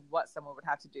even imagine what someone would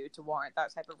have to do to warrant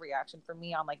that type of reaction for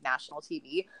me on, like, national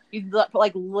TV. You'd,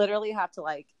 like, literally have to,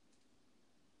 like,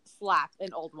 slap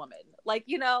an old woman. Like,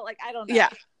 you know, like, I don't know. Yeah.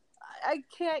 I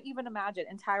can't even imagine.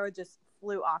 And Tyra just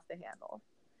flew off the handle.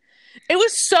 It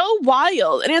was so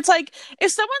wild. And it's like,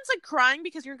 if someone's, like, crying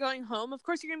because you're going home, of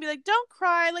course you're gonna be like, don't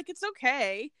cry, like, it's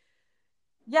okay.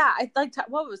 Yeah, I like,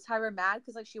 what was Tyra mad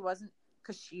because, like, she wasn't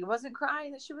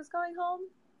crying that she was going home?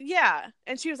 Yeah.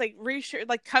 And she was, like, reassured,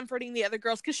 like, comforting the other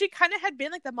girls because she kind of had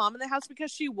been, like, the mom in the house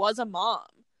because she was a mom.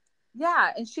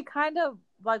 Yeah, and she kind of,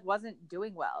 like, wasn't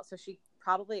doing well, so she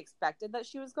probably expected that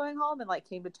she was going home and, like,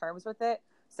 came to terms with it.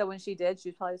 So when she did, she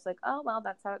was probably just like, oh, well,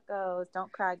 that's how it goes.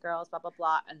 Don't cry, girls, blah, blah,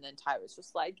 blah. And then Tyra's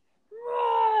just like,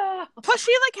 ah! Plus,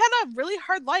 she, like, had a really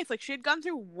hard life. Like, she had gone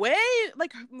through way,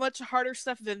 like, much harder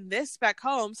stuff than this back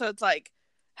home. So it's like,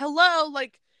 hello,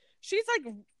 like, she's,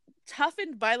 like,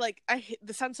 toughened by, like,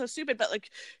 this sounds so stupid, but, like,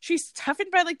 she's toughened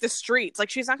by, like, the streets. Like,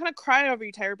 she's not gonna cry over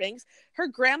you, Tyra Banks. Her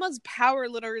grandma's power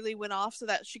literally went off so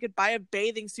that she could buy a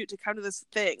bathing suit to come to this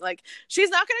thing. Like, she's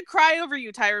not gonna cry over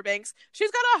you, Tyra Banks.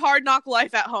 She's got a hard knock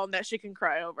life at home that she can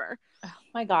cry over. Oh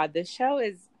my God, this show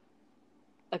is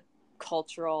a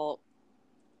cultural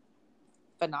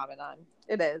phenomenon.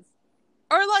 It is.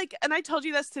 Or, like, and I told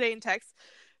you this today in text,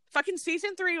 fucking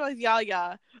season 3 with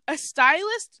Yaya, a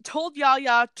stylist told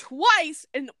Yaya twice,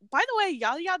 and by the way,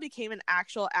 Yaya became an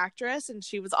actual actress, and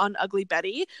she was on Ugly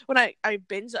Betty when I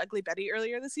binged Ugly Betty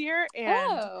earlier this year,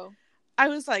 and I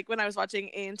was like, when I was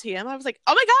watching ANTM, I was like,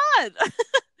 oh my God!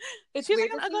 She's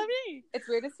like on Ugly Betty. It's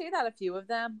weird to see that a few of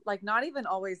them, like, not even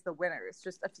always the winners,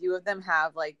 just a few of them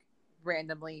have, like,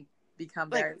 randomly become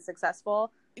very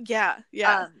successful. Yeah.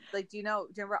 Like, do you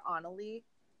remember Annalie?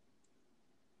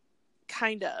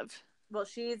 Kind of. Well,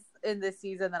 she's in this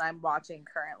season that I'm watching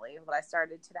currently, what I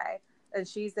started today, and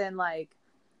she's in, like,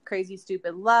 Crazy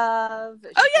Stupid Love.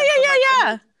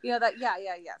 Yeah. You know that? Yeah.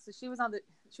 So she was on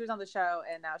the show,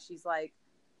 and now she's, like,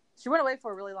 she went away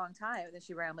for a really long time, and then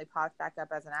she randomly popped back up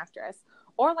as an actress,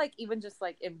 or, like, even just,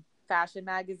 like, in fashion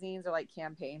magazines or, like,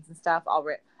 campaigns and stuff.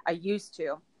 I used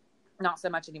to. Not so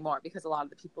much anymore because a lot of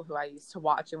the people who I used to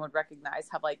watch and would recognize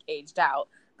have, like, aged out.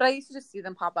 But I used to just see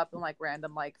them pop up in, like,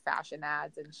 random, like, fashion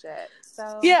ads and shit.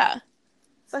 So yeah.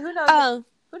 So who knows?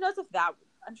 Who knows if that?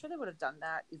 I'm sure they would have done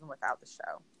that even without the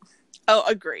show. Oh,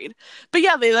 agreed. But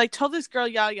yeah, they, like, told this girl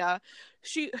Yaya,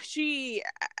 she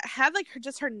had, like,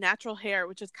 her natural hair,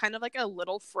 which is kind of like a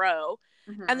little fro,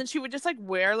 and then she would just, like,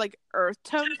 wear, like, earth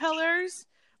tone colors,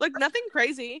 like, nothing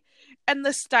crazy. And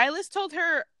the stylist told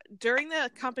her during the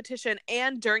competition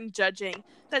and during judging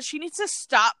that she needs to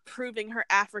stop proving her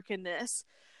Africanness.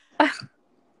 And,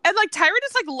 like, Tyra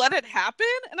just, like, let it happen.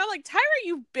 And I'm like, Tyra,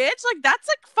 you bitch. Like, that's,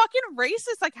 like, fucking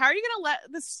racist. Like, how are you gonna let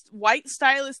this white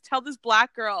stylist tell this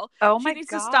black girl she needs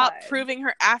to stop proving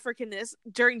her Africanness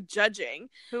during judging?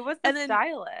 Who was the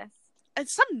stylist?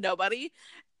 It's some nobody.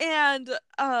 And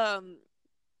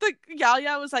the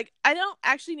Yaya was like, I don't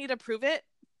actually need to prove it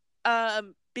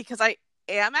because I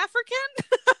am African.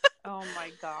 Oh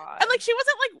my God. And, like, she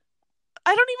wasn't, like,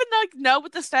 I don't even, like, know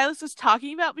what the stylist was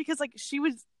talking about because, like, she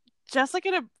was just, like,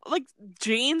 in a, like,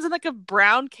 jeans and, like, a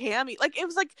brown cami. Like, it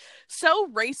was, like, so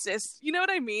racist. You know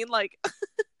what I mean? Like,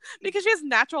 because she has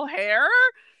natural hair.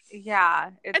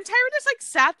 Yeah. And Tyra just, like,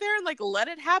 sat there and, like, let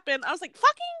it happen. I was like,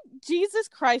 fucking Jesus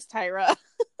Christ, Tyra.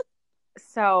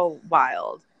 So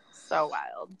wild.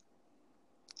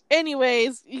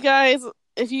 Anyways, you guys,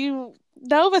 if you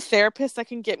know of a therapist that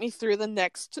can get me through the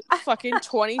next fucking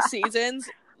 20 seasons,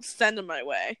 send them my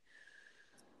way.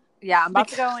 Yeah, I'm about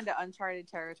to go into uncharted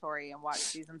territory and watch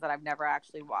seasons that I've never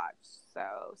actually watched.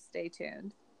 So stay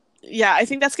tuned. Yeah, I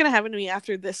think that's going to happen to me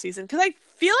after this season. Because I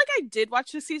feel like I did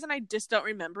watch this season. I just don't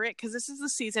remember it. Because this is the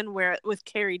season where with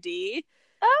Carrie D.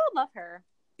 Oh, love her.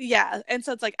 Yeah, and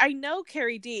so it's like, I know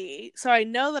Carrie D. So I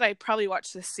know that I probably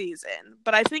watched this season.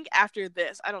 But I think after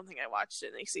this, I don't think I watched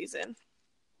any season.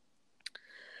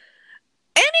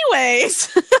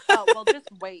 Anyways. Oh, well, just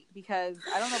wait. Because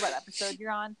I don't know what episode you're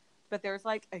on. But there's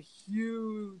like a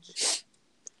huge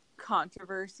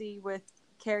controversy with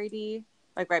Carrie D.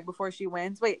 Like right before she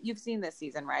wins. Wait, you've seen this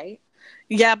season, right?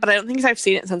 Yeah, but I don't think I've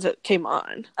seen it since it came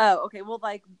on. Oh, okay. Well,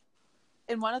 like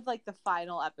in one of like the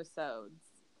final episodes,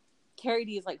 Carrie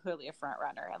D is like clearly a front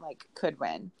runner and like could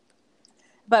win.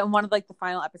 But in one of like the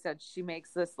final episodes, she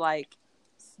makes this like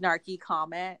snarky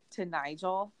comment to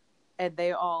Nigel, and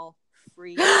they all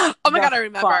freeze. Oh my god, I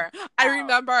remember. I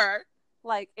remember.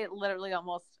 Like it literally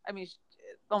almost. I mean.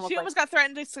 She almost got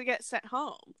threatened to get sent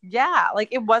home. Yeah, like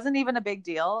it wasn't even a big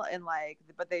deal, and like,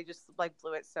 but they just like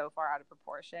blew it so far out of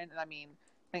proportion. And I mean,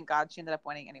 thank God she ended up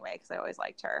winning anyway because I always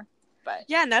liked her. But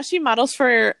yeah, now she models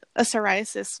for a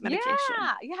psoriasis medication.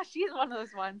 Yeah, she's one of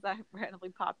those ones that randomly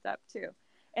popped up too.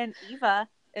 And Eva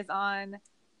is on.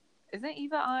 Isn't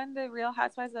Eva on the Real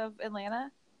Housewives of Atlanta?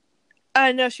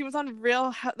 No, she was on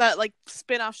that like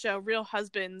spin-off show, Real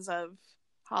Husbands of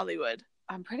Hollywood.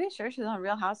 I'm pretty sure she's on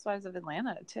Real Housewives of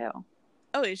Atlanta too.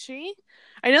 Oh, is she?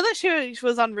 I know that she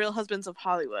was on Real Husbands of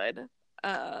Hollywood.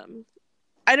 I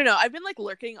don't know. I've been like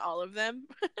lurking all of them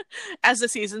as the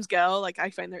seasons go. Like I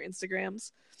find their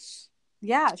Instagrams.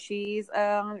 Yeah, she's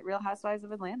on Real Housewives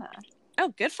of Atlanta.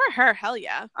 Oh, good for her. Hell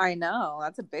yeah. I know.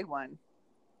 That's a big one.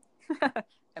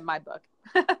 In my book.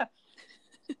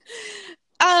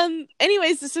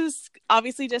 Anyways, this is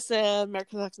obviously just a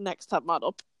America's Next Top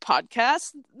Model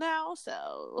podcast now,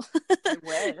 so I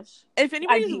wish. If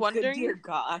anybody's wondering, dear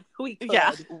God, we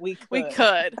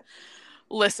could.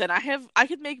 Listen, I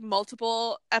could make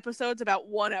multiple episodes about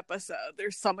one episode.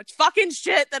 There's so much fucking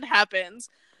shit that happens.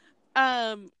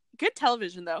 Good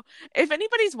television though. If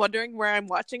anybody's wondering where I'm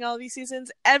watching all these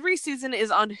seasons, every season is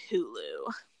on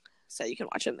Hulu. So you can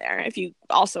watch them there if you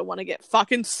also want to get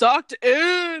fucking sucked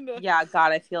in. Yeah,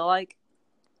 God, I feel like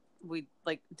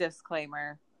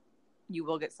disclaimer, you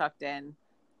will get sucked in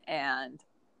and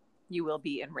you will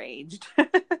be enraged.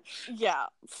 Yeah,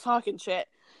 fucking shit.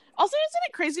 Also, isn't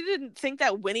it crazy to think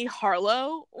that Winnie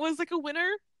Harlow was like a winner?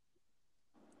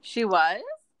 She was?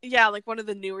 Yeah, like one of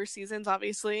the newer seasons,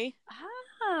 obviously.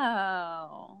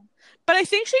 Oh. But I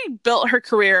think she built her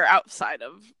career outside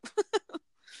of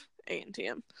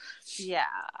A&TM. Yeah.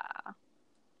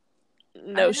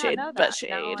 No shade, but shade.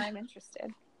 Now I'm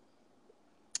interested.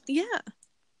 Yeah.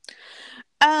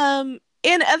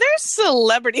 In other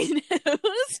celebrity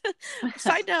news,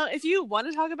 side note, if you want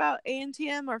to talk about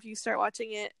A&TM or if you start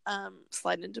watching it,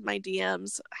 slide into my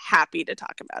DMs. Happy to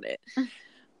talk about it.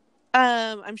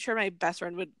 I'm sure my best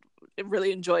friend would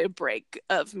really enjoy a break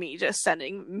of me just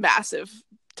sending massive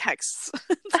texts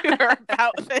to her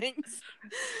about things.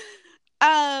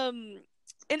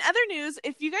 In other news,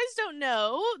 if you guys don't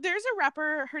know, there's a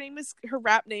rapper. Her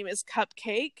rap name is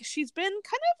Cupcake. She's been kind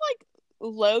of like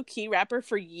low-key rapper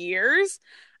for years.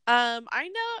 I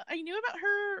knew about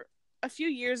her a few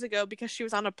years ago because she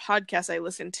was on a podcast I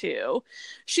listened to.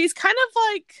 She's kind of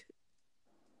like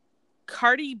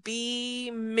Cardi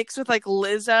B mixed with like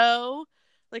Lizzo.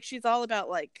 Like she's all about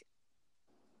like,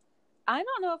 I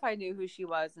don't know if I knew who she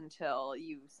was until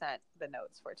you sent the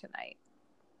notes for tonight.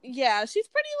 Yeah, she's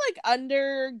pretty like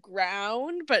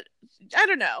underground, but I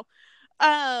don't know.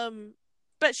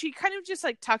 But she kind of just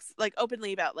like talks like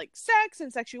openly about like sex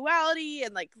and sexuality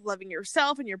and like loving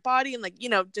yourself and your body and like, you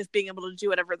know, just being able to do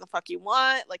whatever the fuck you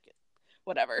want, like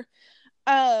whatever.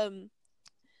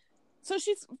 So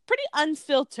she's pretty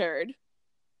unfiltered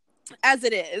as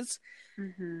it is.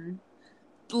 Mm-hmm.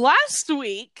 Last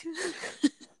week,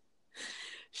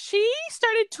 she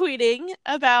started tweeting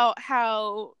about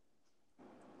how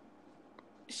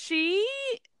she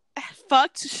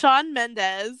fucked Shawn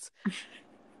Mendes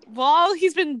while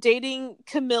he's been dating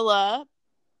Camilla,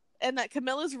 and that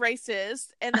Camilla's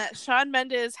racist, and that Shawn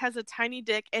Mendes has a tiny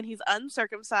dick and he's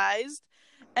uncircumcised,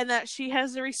 and that she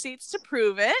has the receipts to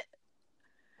prove it.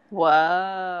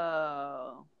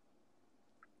 Whoa.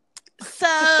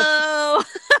 So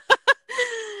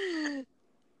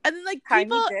and then like tiny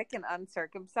people... dick and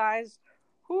uncircumcised.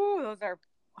 Ooh, those are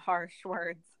harsh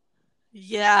words.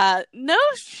 Yeah, no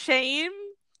shame.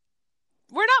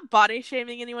 We're not body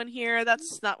shaming anyone here.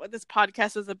 That's not what this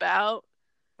podcast is about.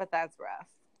 But that's rough.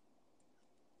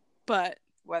 But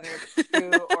whether it's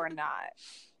true or not.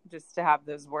 just to have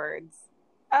those words.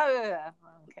 Oh,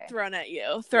 okay. Thrown at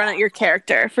your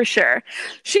character for sure.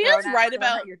 She is right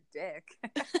about your dick.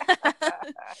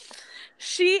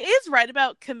 She is right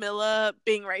about Camilla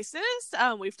being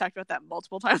racist. We've talked about that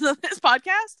multiple times on this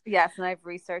podcast. Yes, and I've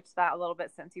researched that a little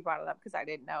bit since you brought it up because I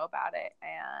didn't know about it,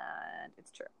 and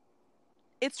it's true.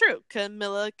 It's true.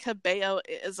 Camila Cabello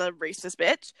is a racist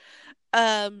bitch.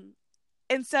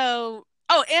 And so,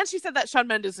 and she said that Shawn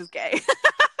Mendes is gay.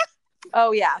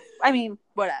 Oh yeah, I mean,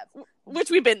 whatever.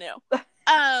 Which we've been new.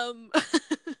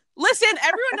 Listen,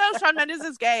 everyone knows Shawn Mendes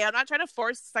is gay. I'm not trying to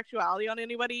force sexuality on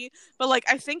anybody, but like,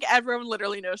 I think everyone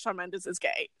literally knows Shawn Mendes is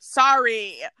gay.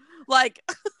 Sorry, like.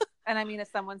 And I mean, if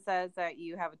someone says that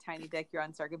you have a tiny dick, you're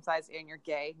uncircumcised, and you're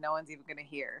gay, no one's even gonna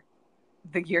hear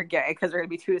that you're gay because they're gonna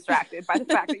be too distracted by the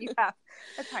fact that you have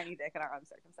a tiny dick and are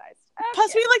uncircumcised. Okay.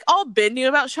 Plus, we like all been new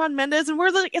about Shawn Mendes, and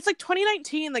we're like, it's like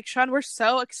 2019. Like, Shawn, we're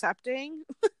so accepting.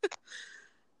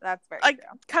 That's very like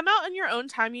true. Come out on your own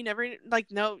time. You never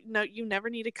no, you never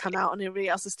need to come out on anybody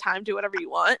else's time. Do whatever you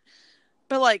want.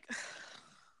 But like,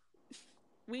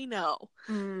 we know.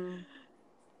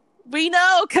 We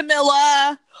know,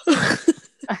 Camilla.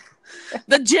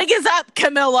 The jig is up,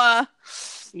 Camilla.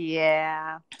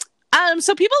 Yeah.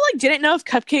 So people like didn't know if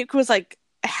Cupcake was like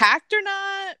hacked or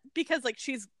not because like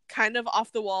she's kind of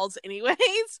off the walls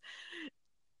anyways.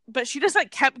 But she just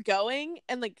like kept going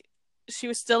and like she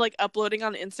was still like uploading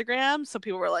on Instagram, so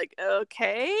people were like,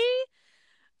 okay.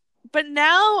 But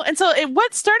now, and so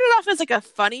what started off as like a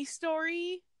funny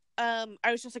story. I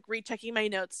was just like rechecking my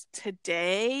notes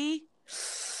today,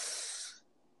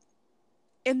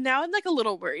 and now I'm like a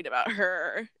little worried about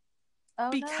her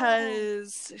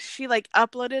because she like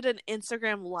uploaded an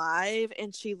Instagram live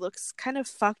and she looks kind of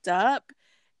fucked up.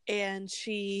 And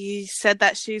she said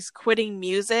that she's quitting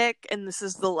music and this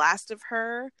is the last of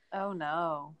her. Oh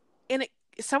no. And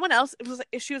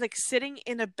she was like sitting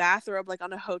in a bathrobe, like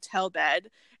on a hotel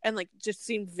bed, and like just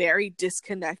seemed very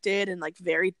disconnected and like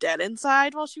very dead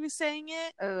inside while she was saying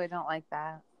it. Oh, I don't like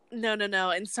that. No.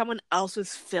 And someone else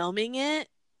was filming it.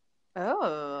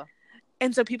 Oh.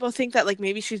 And so people think that like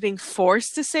maybe she's being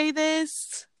forced to say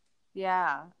this.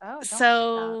 Yeah. Oh.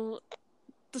 So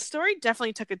the story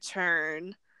definitely took a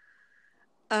turn.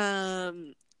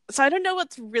 So I don't know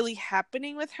what's really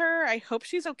happening with her. I hope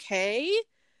she's okay.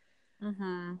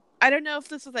 Mm-hmm. I don't know if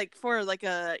this is like for like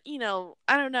a, I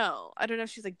don't know if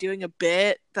she's like doing a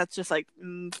bit that's just like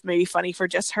maybe funny for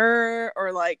just her,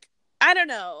 or like, I don't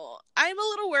know. I'm a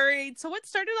little worried. So what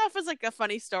started off as like a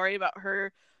funny story about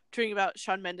her tweeting about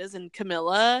Shawn Mendes and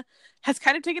Camilla has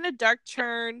kind of taken a dark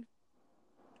turn.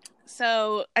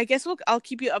 So I guess I'll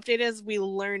keep you updated as we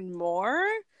learn more.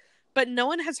 But no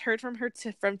one has heard from her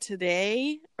from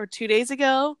today or 2 days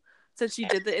ago since she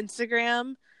did the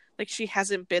Instagram. Like, she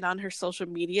hasn't been on her social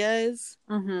medias.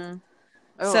 Mm-hmm.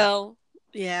 Oh. So,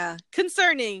 yeah.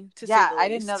 Concerning, to say the least. I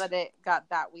didn't know that it got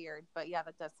that weird. But yeah,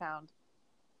 that does sound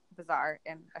bizarre.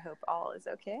 And I hope all is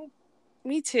okay.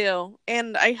 Me too.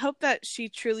 And I hope that she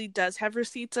truly does have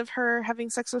receipts of her having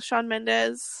sex with Shawn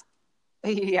Mendes.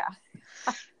 Yeah.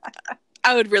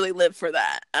 I would really live for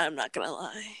that. I'm not going to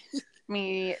lie.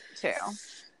 Me too.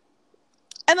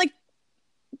 And, like,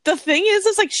 the thing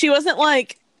is like, she wasn't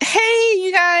like, hey,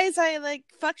 you guys, I, like,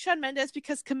 fucked Shawn Mendes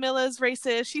because Camilla's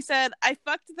racist. She said, I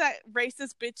fucked that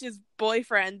racist bitch's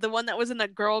boyfriend, the one that was in a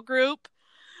girl group.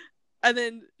 And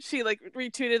then she, like,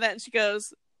 retweeted that and she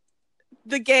goes,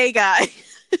 the gay guy.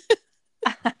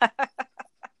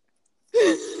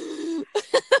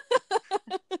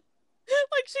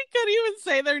 Like, she couldn't even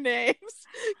say their names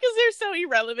because they're so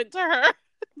irrelevant to her.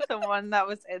 The one that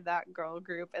was in that girl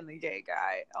group and the gay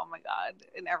guy. Oh my god.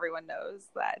 And everyone knows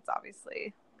that it's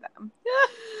obviously them.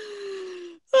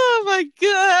 Oh my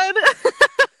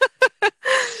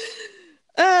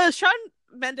god. Shawn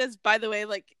Mendes, by the way,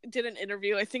 like, did an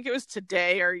interview, I think it was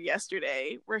today or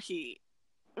yesterday, where he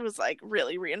was like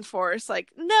really reinforced, like,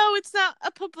 no, it's not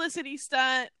a publicity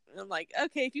stunt. And I'm like,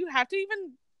 okay, if you have to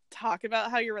even talk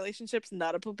about how your relationship's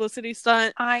not a publicity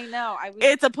stunt, I know,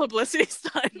 it's a publicity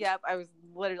stunt. Yep, I was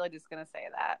literally just gonna say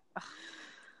that.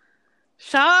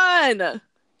 Shawn,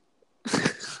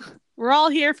 we're all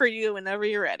here for you whenever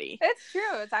you're ready. It's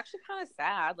true. It's actually kind of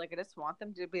sad. Like, I just want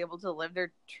them to be able to live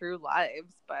their true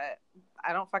lives, but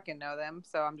I don't fucking know them,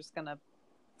 so I'm just gonna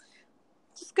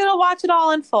watch it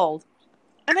all unfold.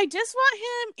 And I just want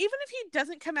him, even if he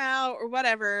doesn't come out or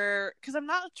whatever, because I'm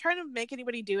not trying to make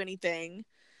anybody do anything.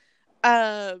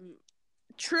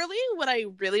 Truly, what I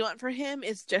really want for him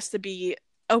is just to be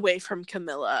away from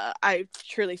Camilla. I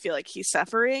truly feel like he's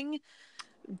suffering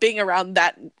being around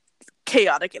that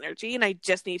chaotic energy, and I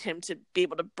just need him to be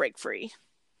able to break free.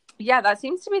 Yeah, that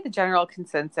seems to be the general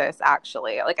consensus,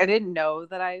 actually. Like, I didn't know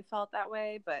that I felt that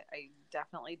way, but I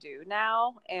definitely do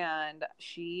now. And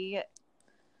she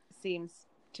seems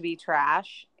to be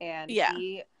trash. And Yeah.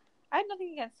 I have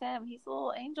nothing against him. He's a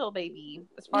little angel baby,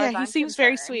 as far Yeah, as he I'm seems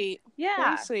very concerned. sweet. Yeah.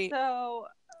 Very sweet. So,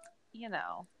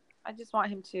 I just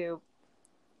want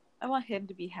I want him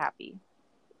to be happy.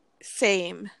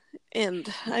 Same.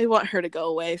 And I want her to go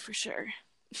away for sure.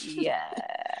 Yeah.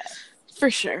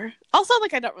 For sure. Also,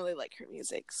 like, I don't really like her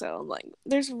music, so I'm like,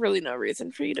 there's really no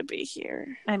reason for you to be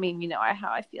here. I mean, you know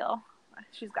how I feel.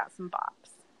 She's got some bops.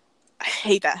 I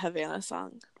hate that Havana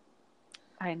song.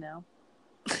 I know.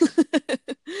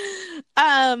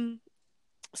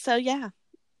 So yeah.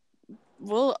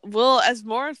 We'll as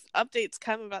more updates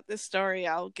come about this story,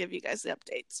 I'll give you guys the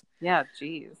updates. Yeah,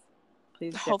 geez.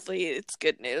 Please. Hopefully it's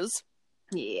good news.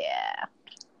 Yeah.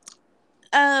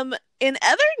 In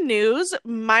other news,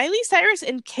 Miley Cyrus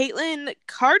and Caitlyn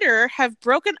Carter have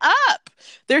broken up.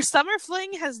 Their summer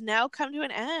fling has now come to an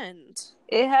end.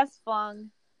 It has flung.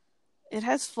 It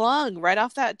has flung right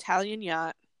off that Italian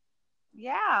yacht.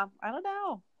 Yeah, I don't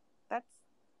know. That's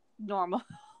normal.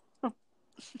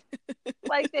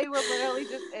 Like, they were literally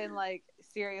just in, like,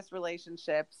 serious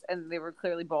relationships, and they were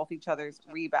clearly both each other's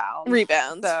rebounds.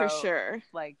 Rebounds, for sure.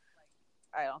 Like,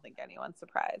 I don't think anyone's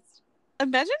surprised.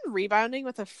 Imagine rebounding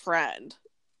with a friend.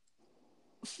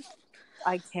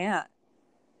 I can't.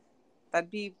 That'd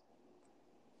be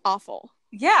awful.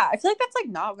 Yeah, I feel like that's, like,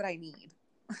 not what I need.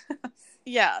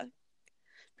 Yeah.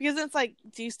 Because it's like,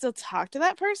 do you still talk to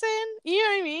that person? You know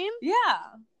what I mean? Yeah.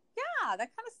 Yeah,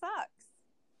 that kind of sucks.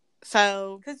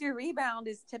 So, because your rebound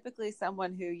is typically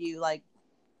someone who you like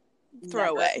throw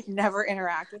away, never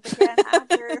interact with again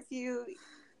after a few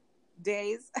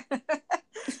days.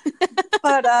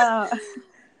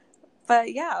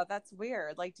 but yeah, that's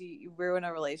weird. Like, do you ruin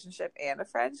a relationship and a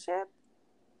friendship?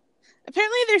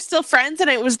 Apparently they're still friends, and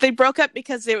they broke up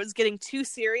because it was getting too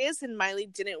serious, and Miley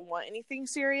didn't want anything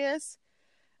serious.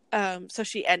 So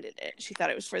she ended it. She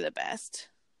thought it was for the best.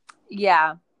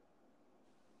 Yeah.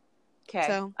 Okay.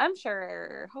 So I'm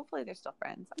sure, hopefully they're still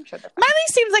friends. I'm sure they're friends. Miley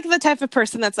seems like the type of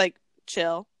person that's like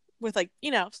chill with, like,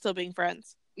 still being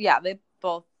friends. Yeah, they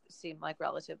both seem like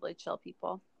relatively chill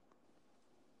people.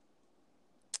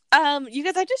 You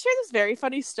guys, I just shared this very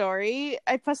funny story.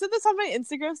 I posted this on my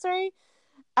Instagram story.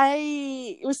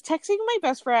 I was texting my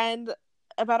best friend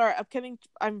about our upcoming,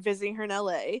 I'm visiting her in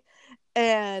LA,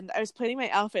 and I was planning my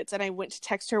outfits, and I went to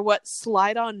text her, what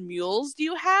slide-on mules do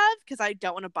you have? Because I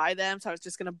don't want to buy them, so I was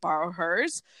just going to borrow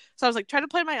hers. So I was like, trying to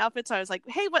plan my outfits, so I was like,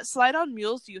 hey, what slide-on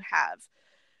mules do you have?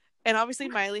 And obviously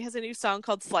Miley has a new song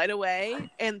called Slide Away,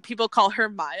 and people call her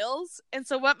Miles. And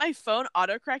so what my phone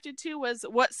autocorrected to was,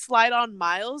 what slide-on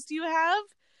miles do you have?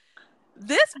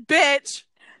 This bitch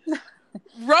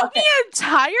wrote me an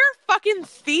entire fucking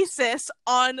thesis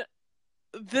on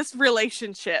this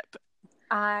relationship.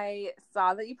 I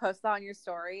saw that you posted that on your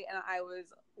story, and I was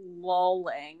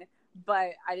lolling,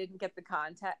 but I didn't get the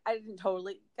context. I didn't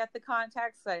totally get the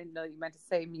context. So I didn't know you meant to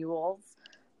say mules,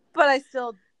 but I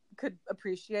still could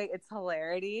appreciate its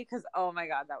hilarity because, oh my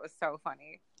god, that was so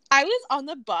funny. I was on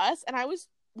the bus, and I was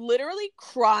literally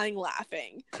crying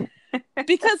laughing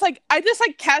because, like, I just,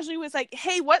 like, casually was like,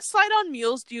 hey, what slide-on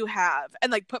mules do you have?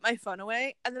 And, like, put my phone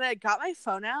away, and then I got my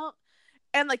phone out,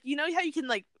 and, like, you know how you can,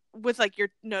 like, with, like, your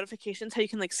notifications, how you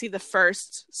can, like, see the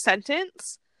first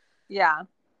sentence? Yeah.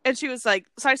 And she was like,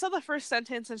 so I saw the first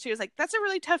sentence, and she was like, that's a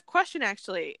really tough question,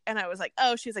 actually. And I was like,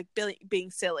 oh, she's, like,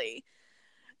 being silly.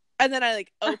 And then I,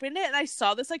 like, opened it, and I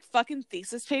saw this, like, fucking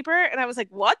thesis paper, and I was like,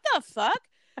 what the fuck?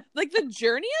 Like, the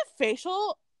journey of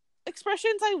facial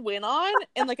expressions I went on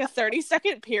in, like, a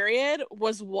 30-second period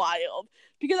was wild.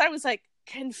 Because I was, like,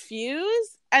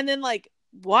 confused, and then, like,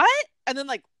 what? And then,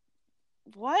 like,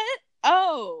 what?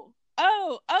 Oh,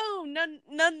 no.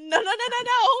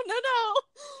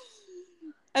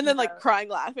 And then, like, crying,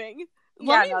 laughing.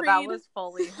 That was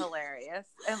fully hilarious.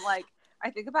 And, like,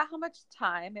 I think about how much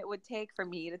time it would take for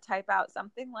me to type out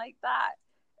something like that.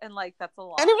 And, like, that's a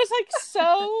lot. And it was, like,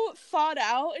 so thought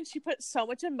out, and she put so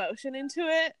much emotion into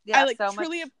it. Yeah, I, like, so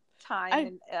truly much time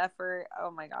and effort.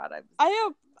 Oh, my God.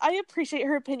 I appreciate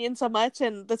her opinion so much,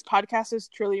 and this podcast is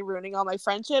truly ruining all my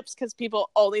friendships because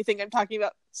people only think I'm talking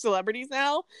about celebrities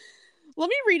now. Let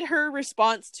me read her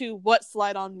response to what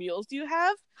slide-on mules do you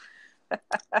have?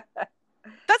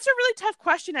 That's That's a really tough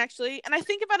question, actually, and I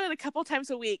think about it a couple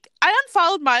times a week. I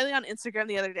unfollowed Miley on Instagram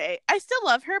the other day. I still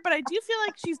love her, but I do feel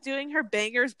like she's doing her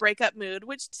bangers breakup mood,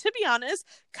 which, to be honest,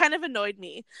 kind of annoyed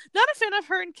me. Not a fan of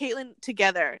her and Caitlyn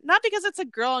together. Not because it's a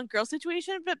girl-on-girl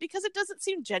situation, but because it doesn't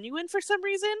seem genuine for some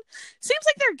reason. Seems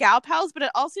like they're gal pals, but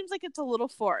it all seems like it's a little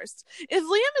forced. If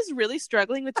Liam is really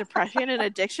struggling with depression and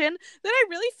addiction, then I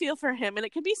really feel for him, and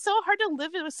it can be so hard to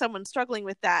live with someone struggling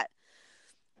with that.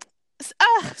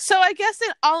 So I guess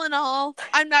all in all,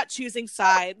 I'm not choosing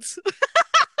sides. Like,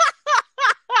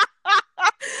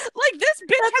 this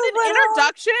bitch had an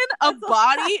introduction, a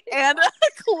body, and a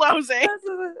closing.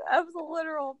 That was a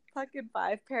literal fucking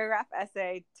 5-paragraph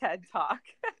essay TED Talk.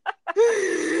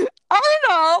 All in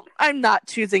all, I'm not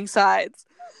choosing sides.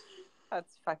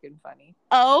 That's fucking funny.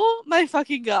 Oh my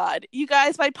fucking god. You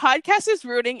guys, my podcast is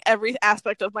ruining every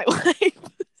aspect of my life.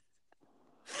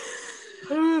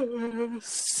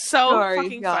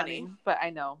 Fucking funny. But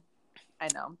I know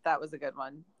that was a good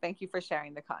one. Thank you for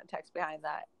sharing the context behind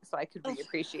that so I could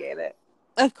appreciate it.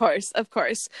 Of course.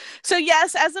 So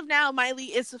yes, as of now, Miley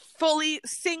is fully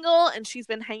single, and she's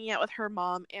been hanging out with her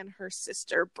mom and her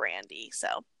sister Brandy.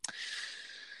 So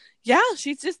yeah,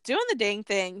 she's just doing the dang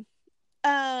thing.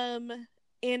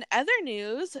 In other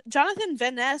news, Jonathan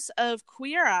Van Ness of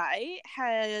Queer Eye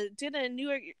did a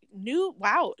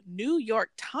New York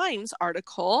Times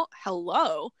article.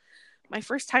 Hello, my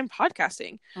first time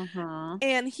podcasting.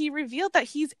 And he revealed that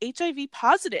he's HIV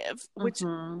positive, which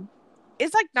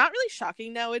is like not really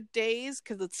shocking nowadays,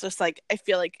 because it's just like, I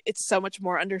feel like it's so much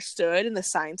more understood, and the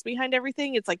science behind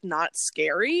everything, it's like not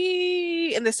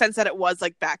scary in the sense that it was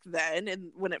like back then and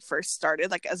when it first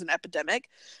started, like as an epidemic.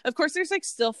 Of course, there's like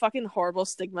still fucking horrible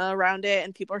stigma around it,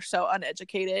 and people are so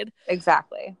uneducated.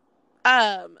 Exactly.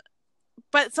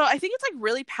 But so I think it's like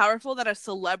really powerful that a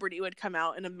celebrity would come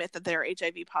out and admit that they're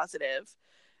HIV positive,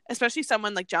 especially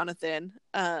someone like Jonathan.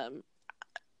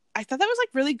 I thought that was like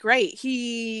really great.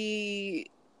 He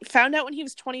found out when he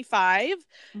was 25,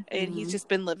 and he's just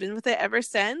been living with it ever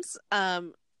since.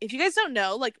 If you guys don't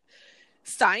know, like,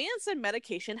 science and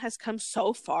medication has come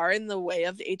so far in the way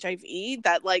of HIV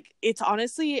that, like, it's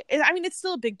honestly, I mean, it's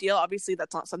still a big deal. Obviously,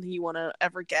 that's not something you want to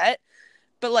ever get,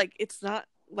 but like, it's not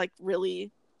like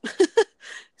really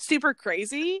super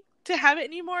crazy to have it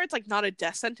anymore. It's like not a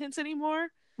death sentence anymore.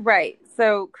 Right.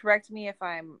 So correct me if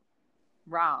I'm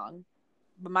wrong,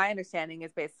 but my understanding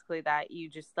is basically that you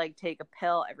just like take a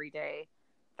pill every day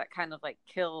that kind of like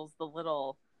kills the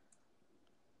little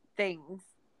things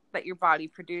that your body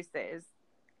produces,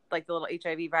 like the little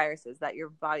HIV viruses that your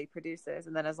body produces.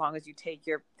 And then as long as you take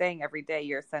your thing every day,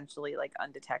 you're essentially like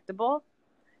undetectable.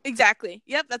 Exactly.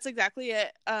 Yep. That's exactly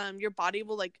it. Your body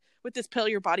will like, with this pill,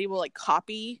 your body will like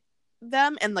copy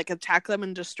them and like attack them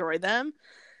and destroy them.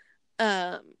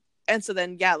 And so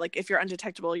then, yeah, like if you're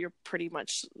undetectable, you're pretty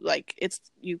much like,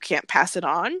 you can't pass it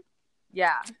on.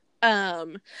 Yeah.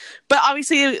 But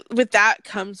obviously with that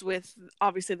comes with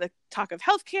obviously the talk of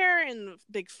healthcare and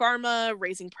big pharma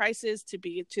raising prices to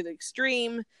the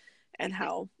extreme, and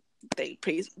how they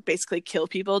basically kill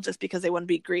people just because they want to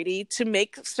be greedy. To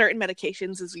make certain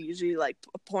medications is usually like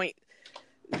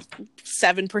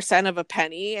 0.7% of a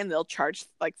penny, and they'll charge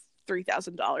like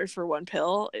 $3,000 for one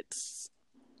pill. It's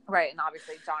right. And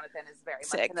obviously Jonathan is very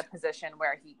sick. Much in a position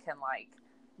where he can like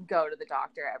go to the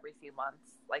doctor every few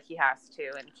months, like he has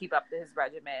to, and keep up his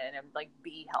regimen and like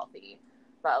be healthy.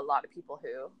 But a lot of people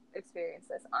who experience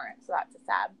this aren't, so that's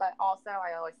sad. But also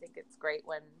I always think it's great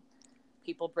when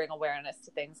people bring awareness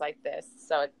to things like this,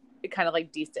 so it kind of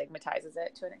like destigmatizes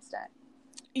it to an extent.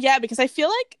 Yeah, because I feel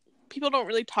like people don't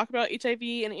really talk about HIV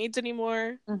and AIDS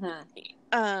anymore.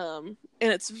 And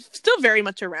it's still very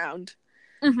much around.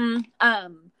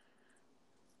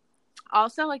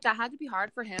 Also, like, that had to be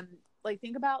hard for him. Like,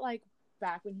 think about like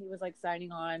back when he was like signing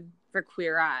on for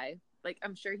Queer Eye. Like,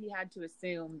 I'm sure he had to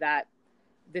assume that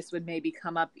this would maybe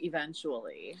come up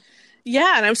eventually.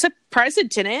 Yeah, and I'm surprised it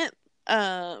didn't.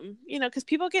 Because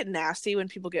people get nasty when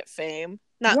people get fame.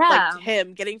 Not like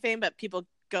him getting fame, but people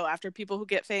go after people who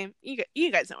get fame. You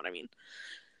guys know what I mean.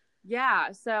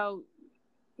 Yeah. So,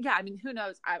 yeah, I mean, who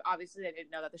knows? I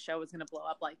didn't know that the show was going to blow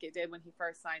up like it did when he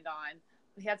first signed on.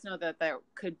 But he had to know that there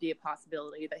could be a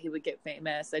possibility that he would get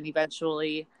famous and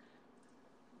eventually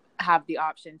have the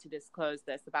option to disclose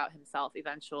this about himself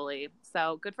eventually.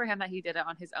 So good for him that he did it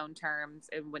on his own terms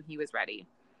and when he was ready.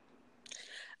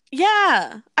 Yeah,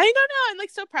 I don't know. I'm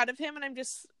like so proud of him, and I'm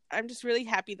just really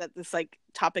happy that this like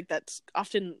topic that's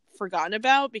often forgotten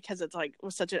about, because it's like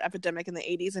was such an epidemic in the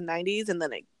 80s and 90s, and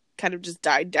then it kind of just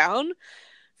died down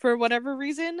for whatever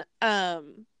reason,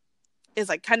 is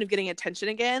like kind of getting attention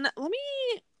again.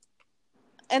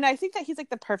 And I think that he's like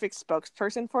the perfect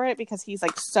spokesperson for it because he's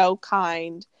like so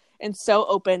kind and so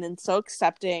open and so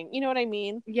accepting. You know what I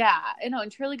mean? Yeah, and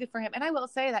truly good for him. And I will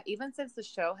say that even since the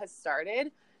show has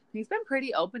started, he's been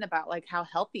pretty open about like how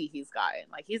healthy he's gotten.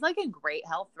 Like he's like in great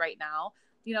health right now.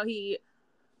 You know, he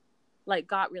like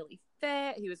got really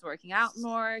fit. He was working out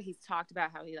more. He's talked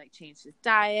about how he like changed his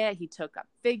diet. He took up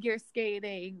figure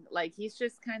skating. Like he's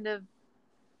just kind of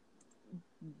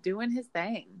doing his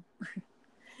thing.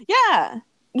 Yeah.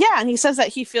 Yeah, and he says that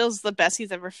he feels the best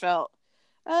he's ever felt.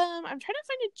 I'm trying to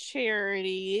find a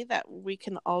charity that we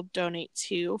can all donate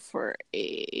to for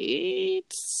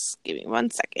AIDS. Give me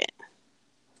 1 second.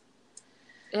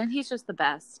 And he's just the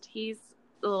best. He's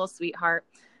a little sweetheart.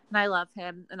 And I love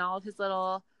him. And all of his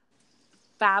little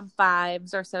Fab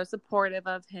Fives are so supportive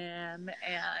of him.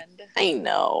 And I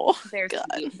know. They're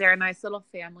sweet. They're a nice little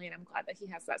family. And I'm glad that he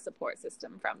has that support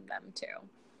system from them too.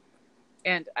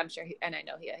 And I'm sure I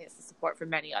know he has the support from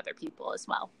many other people as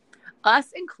well.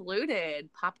 Us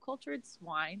included. Pop Cultured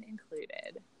Swine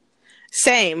included.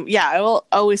 Same. Yeah, I will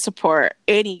always support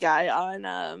any guy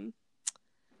on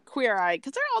Queer Eye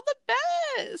because they're all the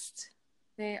best.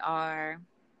 They are.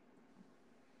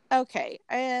 Okay.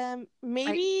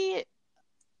 Maybe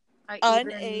I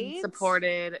even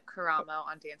supported Karamo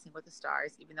on Dancing with the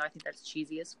Stars, even though I think that's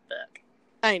cheesy as fuck.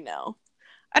 I know.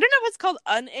 I don't know if it's called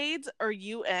UNAIDS or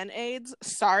UNAIDS.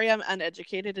 Sorry, I'm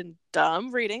uneducated and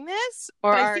dumb reading this.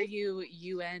 Or are you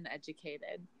UN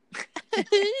educated?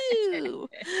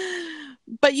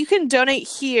 But you can donate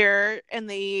here, and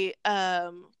they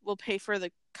will pay for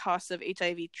the cost of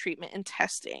HIV treatment and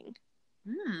testing.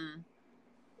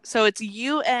 So it's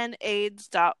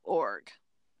unaids.org.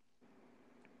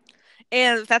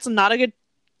 And if that's not a good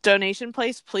donation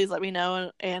place, please let me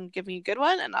know and give me a good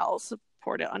one, and I'll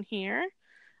support it on here.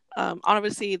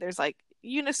 Obviously, there's like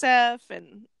UNICEF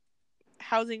and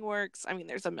Housing Works. I mean,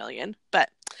 there's a million.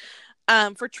 But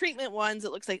for treatment ones,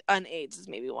 it looks like UNAIDS is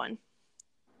maybe one.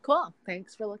 Cool.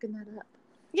 Thanks for looking that up.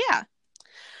 Yeah.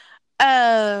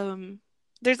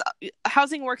 There's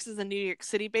Housing Works is a New York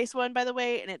City based one, by the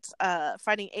way, and it's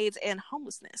fighting AIDS and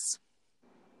homelessness.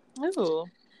 Ooh.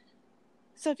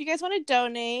 So if you guys want to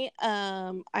donate,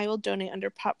 I will donate under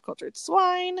Pop Cultured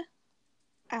Swine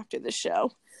after the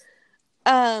show.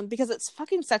 Because it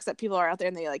fucking sucks that people are out there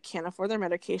and they like can't afford their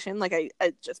medication. Like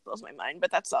it just blows my mind,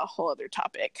 but that's a whole other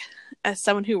topic. As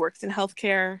someone who works in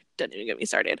healthcare, don't even get me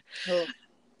started. Oh.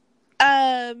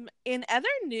 In other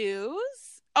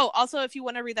news, also if you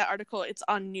want to read that article, it's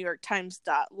on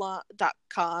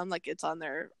NewYorkTimes.com. Like it's on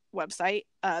their website.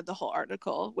 The whole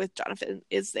article with Jonathan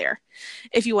is there.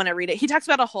 If you want to read it, he talks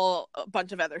about a whole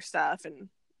bunch of other stuff, and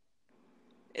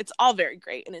it's all very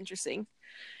great and interesting.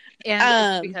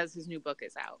 And it's because his new book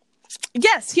is out.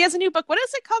 Yes, he has a new book. What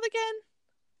is it called again?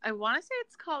 I want to say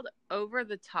it's called Over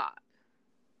the Top.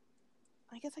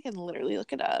 I guess I can literally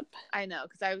look it up. I know,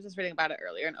 because I was just reading about it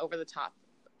earlier, and Over the Top,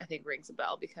 I think, rings a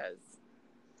bell because...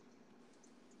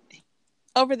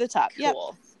 Over the Top, cool. Yep.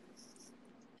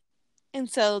 And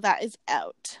so that is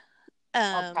out.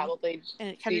 I'll probably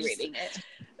be reading it.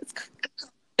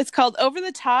 It's called Over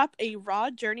the Top, A Raw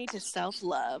Journey to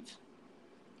Self-Love.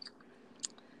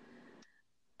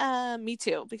 Me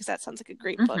too, because that sounds like a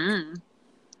great book. In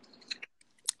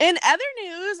other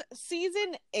news,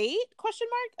 season 8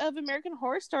 of American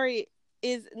Horror Story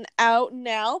is out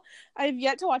now. I've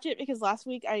yet to watch it because last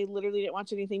week I literally didn't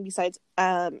watch anything besides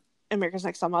America's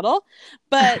Next Top Model.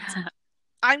 But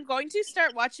I'm going to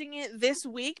start watching it this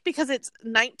week because it's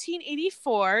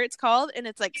 1984. It's called, and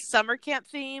it's like summer camp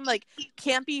theme, like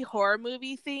campy horror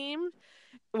movie theme.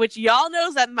 Which y'all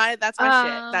knows that's my shit.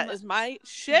 That is my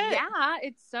shit. Yeah,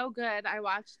 it's so good. I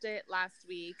watched it last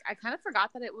week. I kind of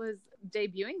forgot that it was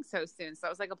debuting so soon. So it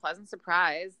was like a pleasant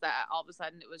surprise that all of a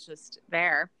sudden it was just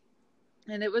there.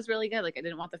 And it was really good. Like I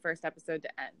didn't want the first episode to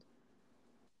end.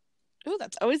 Oh,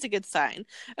 that's always a good sign.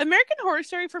 American Horror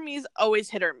Story for me is always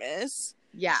hit or miss.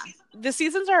 Yeah. The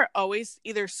seasons are always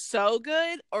either so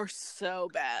good or so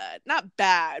bad. Not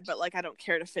bad, but like I don't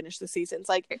care to finish the seasons.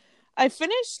 Like I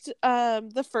finished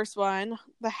the first one,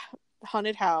 the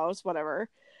haunted house, whatever,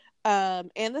 and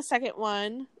the second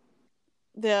one,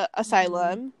 the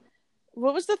asylum.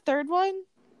 What was the third one?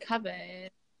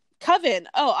 Coven.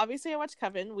 Oh, obviously I watched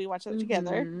Coven. We watched that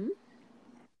together.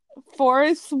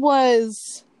 Fourth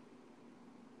was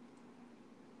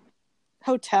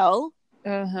Hotel.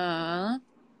 I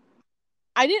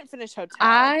didn't finish Hotel.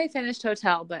 I finished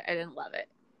Hotel, but I didn't love it.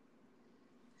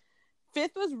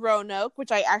 Fifth was Roanoke,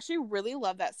 which I actually really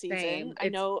love that season. Same. I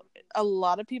know a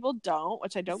lot of people don't,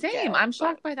 which I don't get. Same. I'm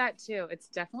shocked by that too. It's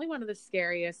definitely one of the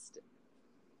scariest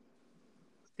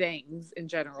things in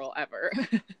general ever.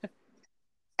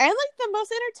 And like the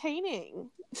most entertaining.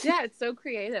 Yeah, it's so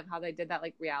creative how they did that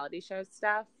like reality show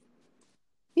stuff.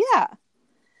 Yeah.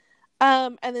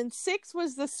 And then 6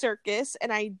 was the circus,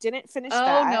 and I didn't finish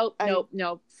that.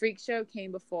 Nope. Freak Show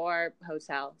came before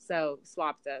Hotel, so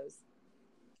swap those.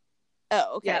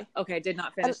 Oh, okay. Yeah, okay, did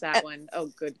not finish that one. Oh,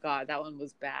 good God, that one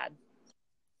was bad.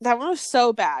 That one was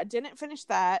so bad. Didn't finish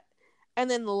that. And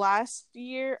then last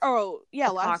year,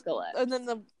 Apocalypse. And then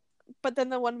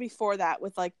the one before that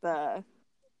with like the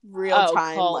real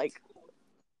time like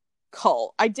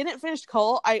Cult. I didn't finish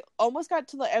Cult. I almost got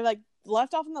to I like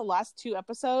left off in the last 2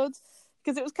 episodes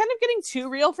because it was kind of getting too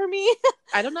real for me.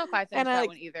 I don't know if I finished that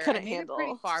one either. Couldn't I made handle. it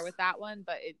pretty far with that one,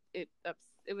 but it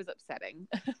was upsetting.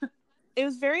 It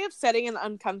was very upsetting and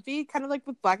uncomfy, kind of like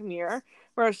with Black Mirror,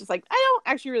 where I was just like, I don't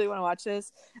actually really want to watch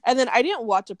this. And then I didn't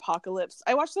watch Apocalypse.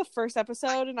 I watched the first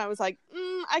episode and I was like,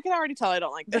 I can already tell I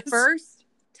don't like this. The first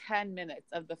 10 minutes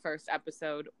of the first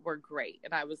episode were great.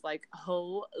 And I was like,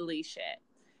 holy shit.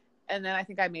 And then I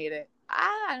think I made it.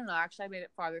 I don't know. Actually, I made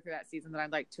it farther through that season than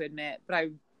I'd like to admit. But I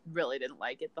really didn't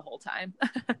like it the whole time.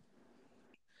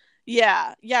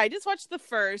 Yeah. I just watched the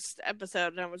first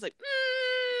episode and I was like,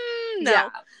 no. Yeah.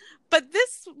 But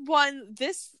this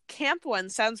camp one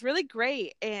sounds really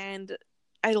great. And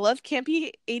I love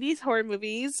campy 80s horror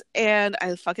movies. And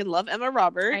I fucking love Emma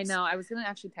Roberts. I know. I was going to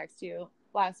actually text you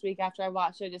last week after I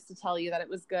watched it just to tell you that it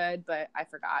was good. But I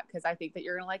forgot because I think that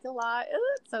you're going to like it a lot.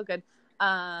 It's so good.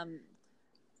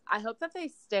 I hope that they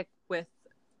stick with...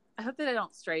 I hope that they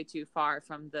don't stray too far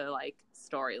from the, like,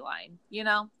 storyline, you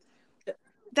know?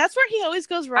 That's where he always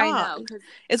goes wrong. I know.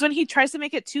 Is when he tries to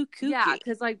make it too kooky. Yeah,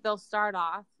 because, like, they'll start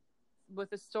off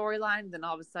with a storyline, then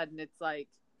all of a sudden it's, like,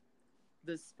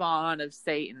 the spawn of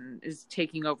Satan is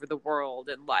taking over the world,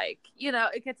 and, like, you know,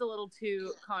 it gets a little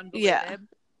too convoluted. Yeah.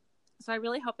 So I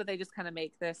really hope that they just kind of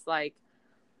make this, like,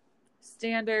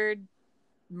 standard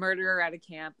murderer at a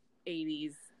camp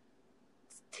 80s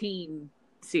teen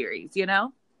series, you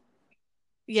know?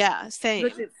 Yeah, same.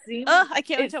 Which it seems, I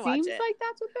can't wait to watch it. It seems like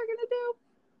that's what they're gonna do.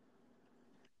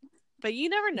 But you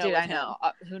never know. Dude, I know.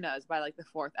 Who knows? By like the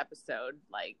 4th episode,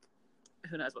 like,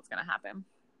 who knows what's gonna happen?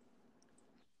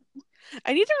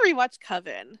 I need to rewatch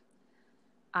Coven.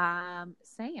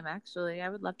 Same actually. I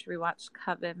would love to rewatch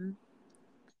Coven.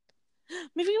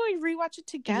 Maybe we rewatch it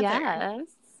together. Yes.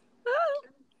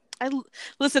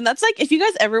 Listen, that's like, if you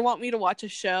guys ever want me to watch a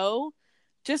show,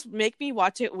 just make me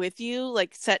watch it with you,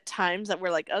 like set times that we're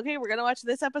like, okay, we're gonna watch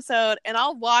this episode and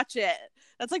I'll watch it.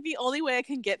 That's like the only way I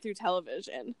can get through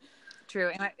television.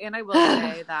 True. And I will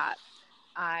say that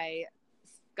I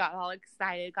got all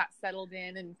excited, got settled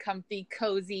in and comfy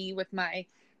cozy with my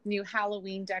new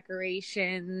Halloween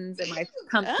decorations and my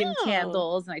pumpkin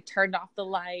candles, and I turned off the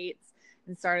lights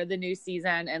and started the new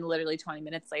season, and literally 20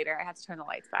 minutes later I had to turn the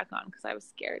lights back on because I was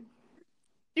scared.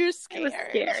 You're scared. I was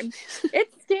scared.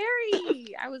 It's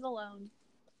scary. I was alone.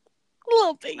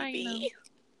 Little baby.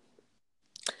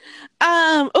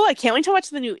 I can't wait to watch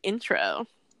the new intro.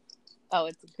 Oh,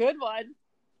 it's a good one.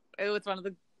 It was one of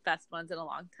the best ones in a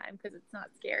long time because it's not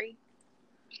scary.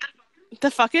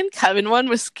 The fucking Coven one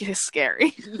was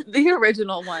scary. The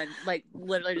original one, like,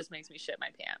 literally just makes me shit my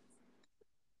pants.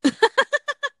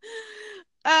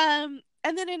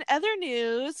 And then in other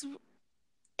news,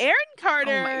 Aaron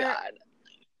Carter. Oh my God.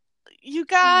 You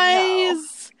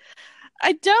guys, no.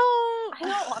 I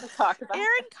don't want to talk about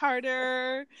Aaron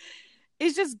Carter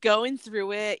is just going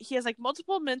through it. He has like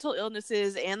multiple mental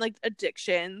illnesses and like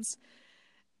addictions,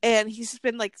 and he's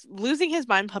been like losing his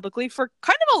mind publicly for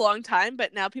kind of a long time,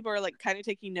 but now people are like kind of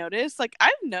taking notice. Like,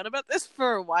 I've known about this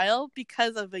for a while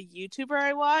because of a YouTuber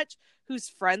I watch who's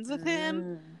friends with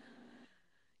him.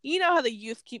 You know how the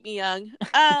youth keep me young.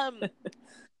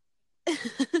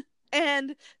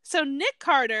 And so Nick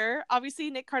Carter from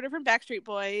Backstreet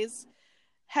Boys,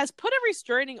 has put a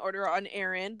restraining order on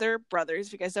Aaron. They're brothers,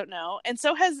 if you guys don't know. And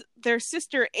so has their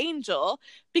sister Angel,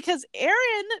 because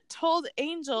Aaron told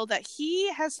Angel that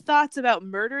he has thoughts about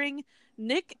murdering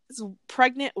Nick's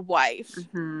pregnant wife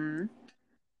and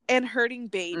hurting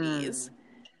babies.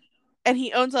 And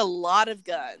he owns a lot of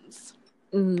guns.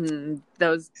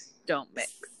 Those don't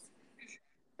mix.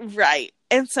 Right.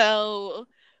 And so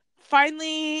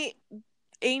finally,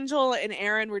 Angel and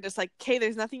Aaron were just like, okay,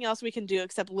 there's nothing else we can do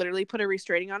except literally put a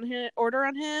restraining order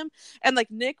on him. And like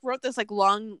Nick wrote this like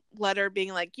long letter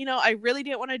being like, you know, I really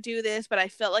didn't want to do this, but I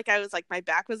felt like I was like, my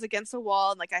back was against the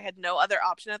wall and like I had no other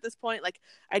option at this point. Like,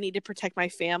 I need to protect my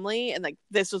family, and like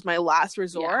this was my last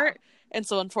resort. Yeah. And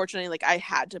so unfortunately, like, I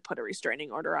had to put a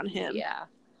restraining order on him. Yeah.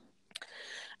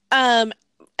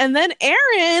 And then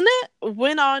Aaron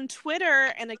went on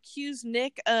Twitter and accused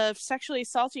Nick of sexually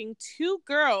assaulting 2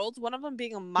 girls, one of them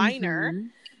being a minor.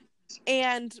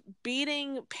 and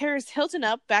beating Paris Hilton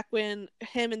up back when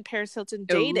him and Paris Hilton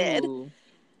dated. Ooh.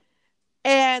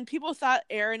 And people thought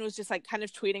Aaron was just like kind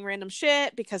of tweeting random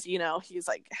shit because, you know, he's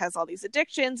like has all these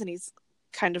addictions and he's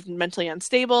kind of mentally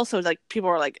unstable. So like people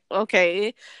were like,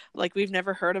 okay, like we've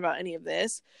never heard about any of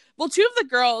this. Well,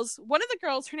 one of the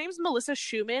girls, her name's Melissa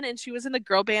Schumann, and she was in the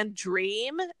girl band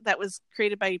Dream that was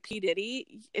created by P.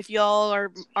 Diddy. If y'all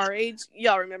are our age,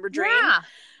 y'all remember Dream.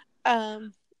 Yeah.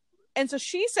 And so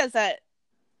she says that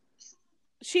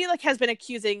she like has been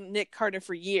accusing Nick Carter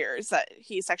for years that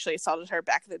he sexually assaulted her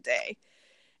back in the day.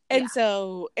 And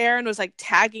so Aaron was like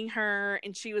tagging her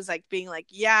and she was like being like,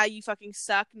 yeah, you fucking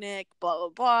suck, Nick, blah, blah,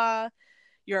 blah.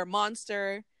 You're a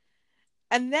monster.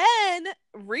 And then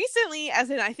recently, as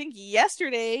in I think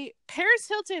yesterday, Paris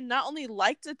Hilton not only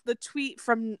liked the tweet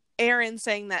from Aaron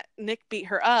saying that Nick beat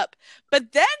her up,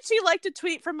 but then she liked a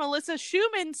tweet from Melissa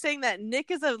Schumann saying that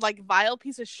Nick is a like vile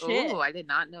piece of shit. Oh, I did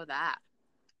not know that.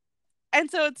 And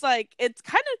so it's like, it's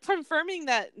kind of confirming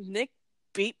that Nick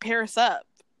beat Paris up.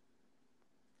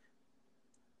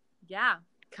 Yeah,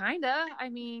 kind of. I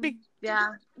mean, yeah.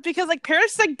 Because, like,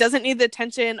 Paris, like, doesn't need the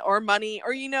attention or money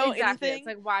or, you know, exactly. anything.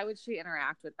 It's like, why would she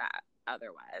interact with that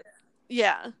otherwise?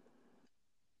 Yeah.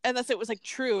 Unless it was, like,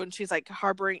 true and she's, like,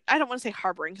 harboring. I don't want to say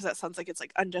harboring because that sounds like it's,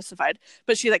 like, unjustified.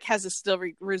 But she, like, has this still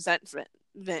resentment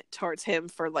towards him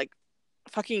for, like,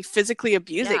 fucking physically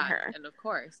abusing her. And, of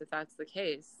course, if that's the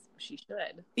case, she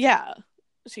should. Yeah.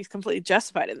 She's completely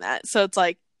justified in that. So it's,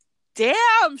 like,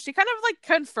 damn, she kind of like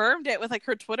confirmed it with like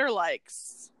her Twitter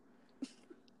likes.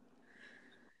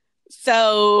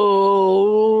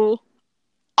 So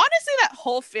honestly, that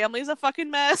whole family's a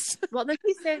fucking mess. Well, like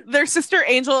he said, their sister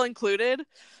Angel included.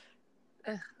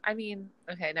 I mean,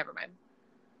 okay, never mind.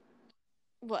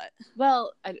 What?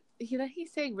 Well,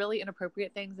 he's saying really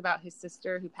inappropriate things about his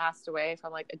sister who passed away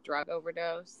from like a drug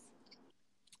overdose.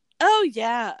 Oh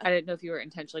yeah. I didn't know if you were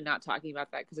intentionally not talking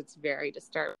about that because it's very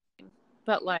disturbing.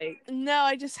 But like, no,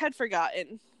 I just had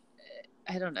forgotten.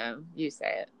 I don't know. You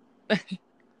say it.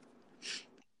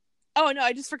 Oh no,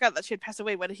 I just forgot that she had passed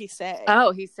away. What did he say?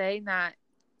 Oh, he's saying that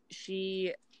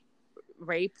she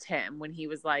raped him when he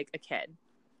was like a kid,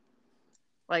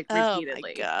 like repeatedly. Oh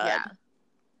my God. Yeah.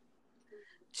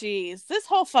 Jeez, this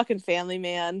whole fucking family,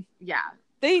 man. Yeah,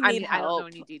 they need help. I don't know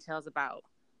any details about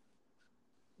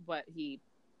what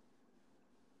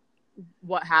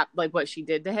happened, like what she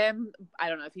did to him. I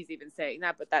don't know if he's even saying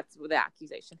that, but that's the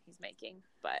accusation he's making.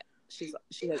 But she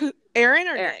Aaron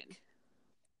or Nick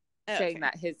saying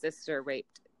that his sister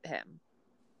raped him.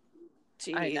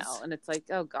 Jeez. I know, and it's like,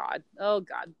 oh god,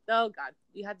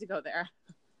 you had to go there.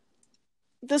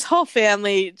 This whole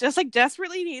family just like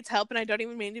desperately needs help, and I don't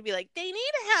even mean to be like they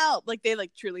need help. Like they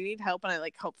like truly need help, and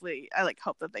I hope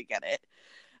that they get it.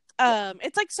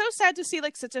 It's like so sad to see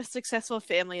like such a successful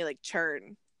family like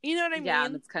churn. You know what I mean? Yeah,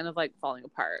 and it's kind of like falling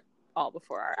apart all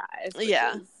before our eyes.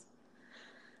 Yeah.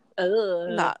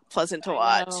 Not pleasant to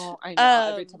watch. I know.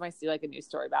 Every time I see like a news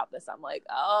story about this, I'm like,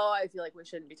 oh, I feel like we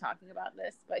shouldn't be talking about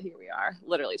this, but here we are,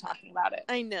 literally talking about it.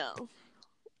 I know.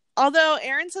 Although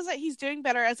Aaron says that he's doing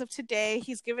better as of today.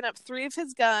 He's given up 3 of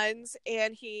his guns,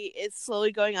 and he is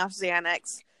slowly going off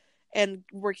Xanax and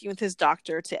working with his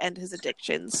doctor to end his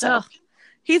addiction. So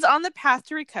he's on the path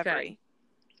to recovery. Okay.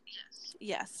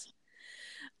 Yes.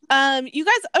 You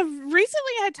guys,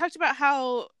 recently I had talked about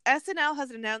how SNL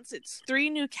has announced its 3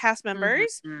 new cast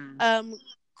members. Mm-hmm.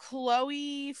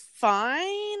 Chloe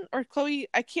Fine or Chloe,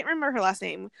 I can't remember her last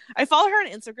name. I follow her on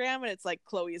Instagram and it's like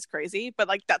Chloe is crazy, but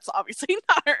like that's obviously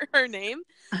not her name.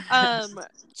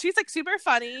 She's like super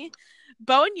funny.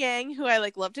 Bowen Yang, who I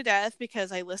like love to death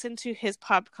because I listened to his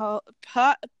podcast,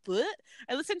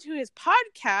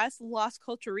 Los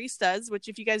Culturistas, which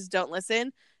if you guys don't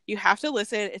listen, you have to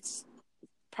listen. It's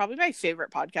probably my favorite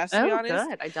podcast, to be honest.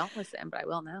 Good. I don't listen, but I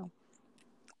will now.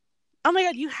 Oh my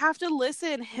God, you have to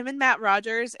listen. Him and Matt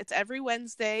Rogers. It's every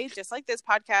Wednesday, just like this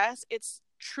podcast. It's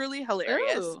truly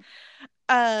hilarious. Ooh.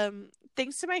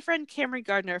 Thanks to my friend Cameron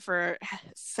Gardner for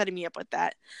setting me up with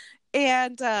that.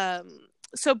 And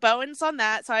so Bowen's on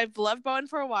that. So I've loved Bowen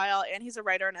for a while, and he's a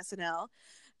writer on SNL.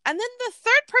 And then the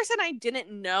third person I didn't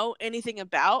know anything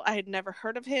about. I had never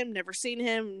heard of him, never seen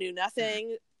him, knew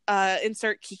nothing.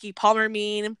 Insert Keke Palmer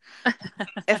meme.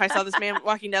 If I saw this man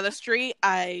walking down the street,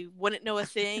 I wouldn't know a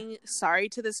thing. Sorry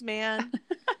to this man.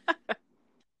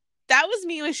 That was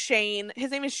me with Shane.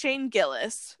 His name is Shane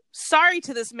Gillis. Sorry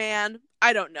to this man.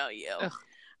 I don't know you. Ugh,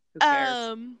 who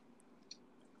cares?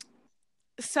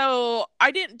 So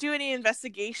I didn't do any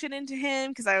investigation into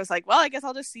him because I was like, well, I guess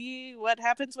I'll just see what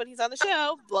happens when he's on the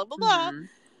show. Blah, blah, blah. Mm-hmm.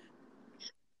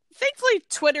 Thankfully,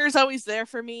 Twitter's always there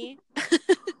for me.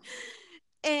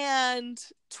 And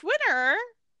Twitter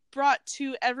brought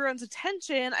to everyone's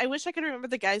attention, I wish I could remember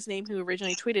the guy's name who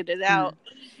originally tweeted it out,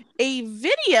 a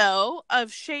video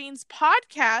of Shane's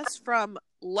podcast from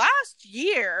last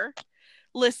year.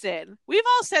 Listen, we've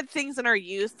all said things in our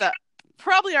youth that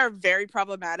probably are very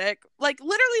problematic. Like,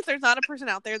 literally, there's not a person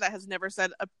out there that has never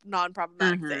said a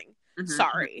non-problematic thing.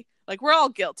 Sorry. Like, we're all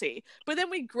guilty. But then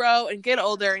we grow and get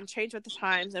older and change with the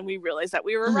times, and we realize that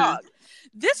we were wrong.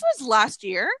 This was last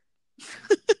year.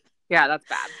 Yeah, that's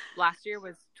bad. Last year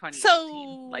was 2018.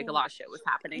 So, like, a lot of shit was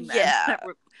happening then. Yeah.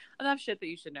 Enough shit that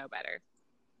you should know better.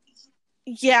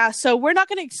 Yeah, so we're not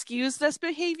going to excuse this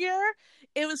behavior.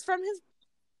 It was from his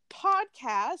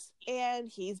podcast, and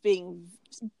he's being...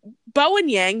 Bowen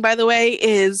Yang, by the way,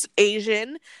 is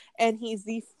Asian, and he's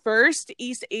the first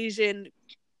East Asian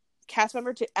cast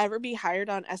member to ever be hired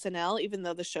on SNL, even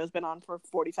though the show's been on for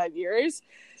 45 years.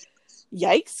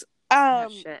 Yikes. Oh,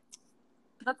 shit.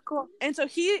 That's cool. And so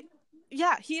he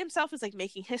himself is like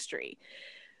making history.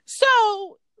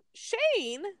 So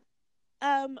Shane,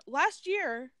 last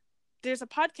year, there's a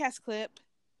podcast clip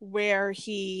where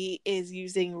he is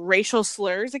using racial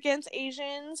slurs against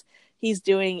Asians. He's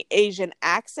doing Asian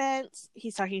accents.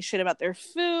 He's talking shit about their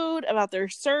food, about their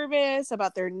service,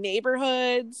 about their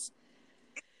neighborhoods.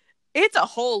 It's a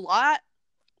whole lot.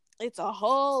 It's a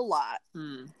whole lot.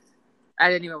 I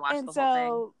didn't even watch the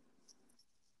whole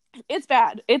thing. It's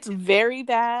bad. It's very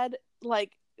bad.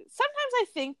 Like, sometimes I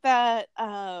think that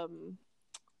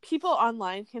people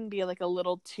online can be like a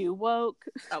little too woke.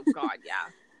 Oh God, yeah.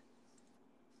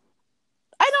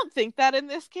 I don't think that in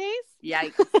this case.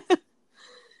 Yikes.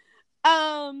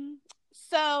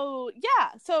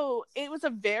 So it was a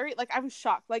very, like, I was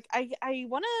shocked. Like, I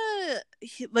want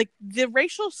to, like, the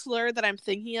racial slur that I'm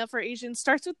thinking of for Asians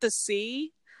starts with the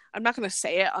C. I'm not going to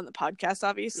say it on the podcast,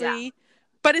 obviously,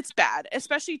 but it's bad,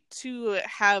 especially to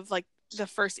have, like, the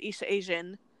first East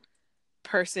Asian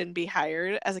person be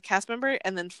hired as a cast member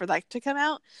and then for that to come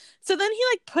out. So then he,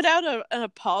 like, put out an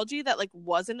apology that, like,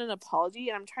 wasn't an apology,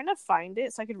 and I'm trying to find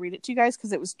it so I could read it to you guys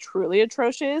because it was truly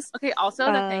atrocious. Okay,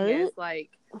 also the thing is, like,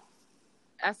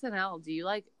 SNL, do you,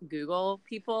 like, Google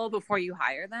people before you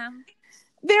hire them?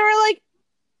 They were like,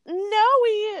 no,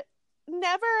 we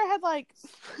never had, like,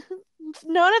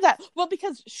 none of that. Well,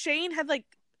 because Shane had, like,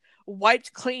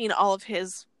 wiped clean all of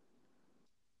his,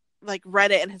 like,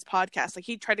 Reddit and his podcast. Like,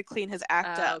 he tried to clean his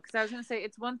act up. Because I was going to say,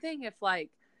 it's one thing if, like,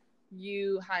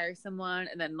 you hire someone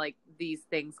and then, like, these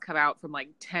things come out from, like,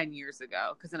 10 years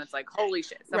ago. Because then it's like, holy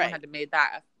shit, someone had to make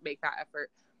that effort.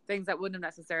 Things that wouldn't have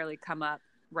necessarily come up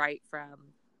right from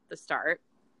the start,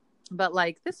 but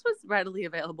like this was readily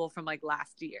available from like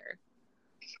last year.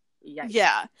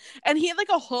 Yeah, and he had like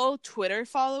a whole Twitter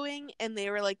following, and they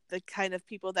were like the kind of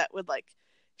people that would like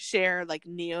share like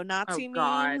neo-Nazi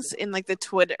memes in like the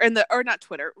Twitter or not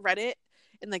Twitter, Reddit,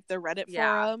 in like the Reddit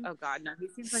forum. Oh God, no, he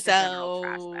seems like a general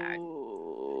trash bag.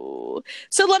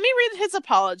 So let me read his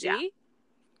apology.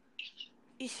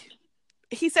 Yeah.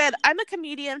 He said, "I'm a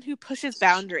comedian who pushes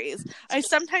boundaries. I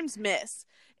sometimes miss.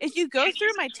 If you go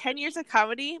through my 10 years of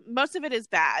comedy, most of it is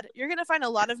bad. You're going to find a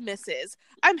lot of misses.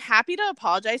 I'm happy to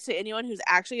apologize to anyone who's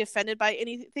actually offended by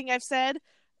anything I've said."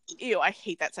 Ew, I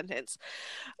hate that sentence.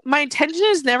 "My intention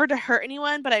is never to hurt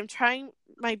anyone, but I'm trying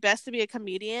my best to be a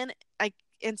comedian.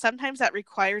 And sometimes that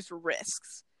requires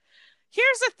risks.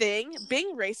 Here's the thing.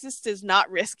 Being racist is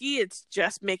not risky. It's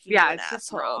just making you an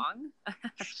asshole. Wrong.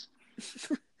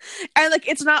 And like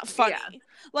it's not funny. Yeah.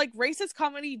 Like racist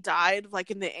comedy died like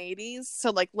in the 80s,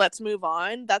 so like let's move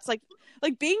on. That's like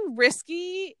being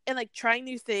risky and like trying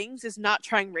new things is not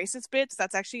trying racist bits.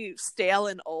 That's actually stale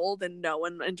and old, and no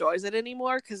one enjoys it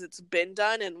anymore because it's been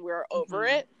done and we're over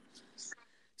it.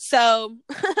 So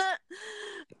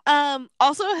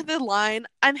also the line,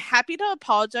 "I'm happy to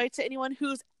apologize to anyone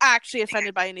who's actually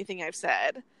offended by anything I've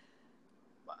said."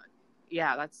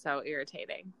 Yeah, that's so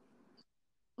irritating.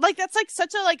 Like, that's, like,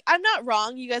 such a, like, I'm not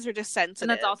wrong, you guys are just sensitive.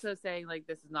 And that's also saying, like,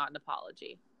 this is not an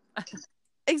apology.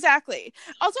 Exactly.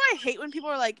 Also, I hate when people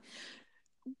are like,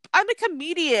 "I'm a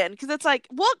comedian," because it's like,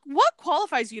 what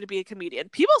qualifies you to be a comedian?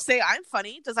 People say I'm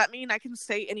funny. Does that mean I can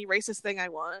say any racist thing I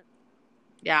want?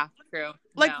 Yeah, true.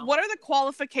 Like, what are the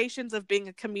qualifications of being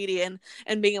a comedian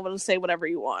and being able to say whatever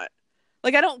you want?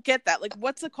 Like, I don't get that. Like,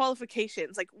 what's the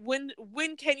qualifications? Like, when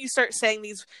can you start saying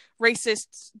these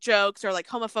racist jokes or, like,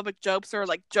 homophobic jokes or,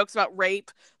 like, jokes about rape?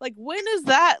 Like, when is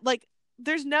that? Like,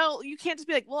 there's no... You can't just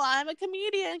be like, "Well, I'm a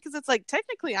comedian," because it's like,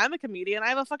 technically, I'm a comedian. I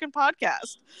have a fucking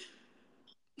podcast.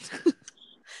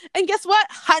 And guess what,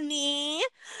 honey?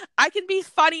 I can be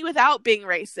funny without being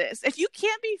racist. If you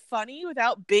can't be funny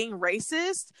without being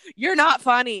racist, you're not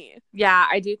funny. Yeah,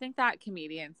 I do think that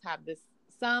comedians have this...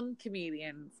 Some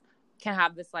comedians can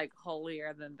have this like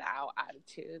holier than thou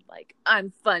attitude, like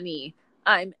I'm funny,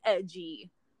 I'm edgy,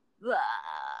 blah,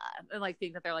 and like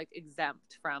think that they're like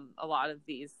exempt from a lot of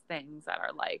these things that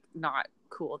are like not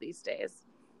cool these days.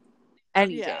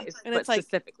 Days, and but it's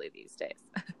specifically like, these days.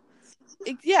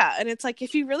 Yeah, and it's like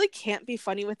if you really can't be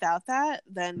funny without that,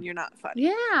 then you're not funny.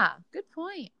 Yeah, good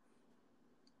point.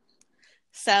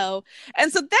 So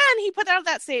then he put out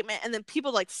that statement, and then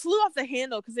people like flew off the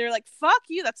handle because they were like, "Fuck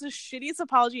you! That's the shittiest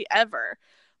apology ever!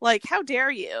 Like, how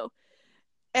dare you?"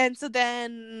 And so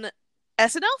then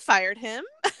SNL fired him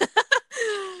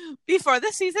before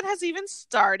the season has even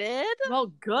started. Well,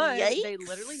 good. Yikes. They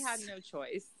literally had no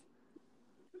choice.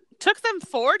 Took them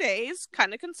 4 days,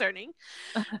 kind of concerning.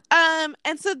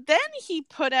 And so then he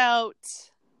put out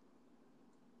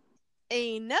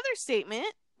another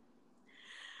statement.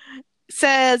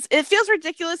 Says, it feels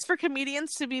ridiculous for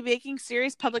comedians to be making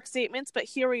serious public statements, but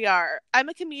here we are. I'm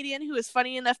a comedian who is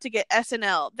funny enough to get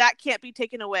SNL. That can't be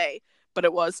taken away. But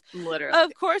it was. Literally.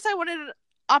 Of course, I wanted an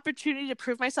opportunity to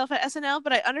prove myself at SNL,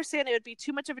 but I understand it would be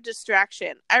too much of a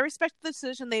distraction. I respect the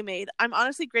decision they made. I'm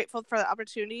honestly grateful for the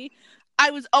opportunity.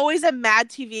 I was always a Mad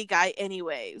TV guy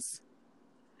anyways.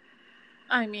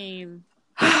 I mean,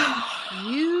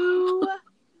 you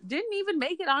didn't even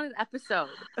make it on an episode.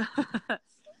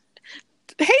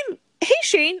 Hey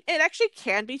Shane, it actually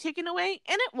can be taken away,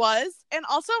 and it was. And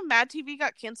also, Mad TV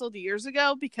got canceled years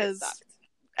ago because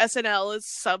SNL is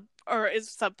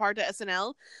subpar to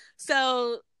SNL,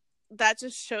 so that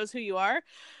just shows who you are.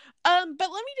 But let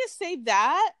me just say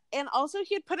that, and also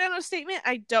he had put out a statement.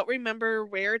 I don't remember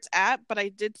where it's at, but I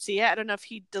did see it. I don't know if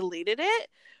he deleted it,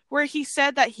 where he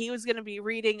said that he was going to be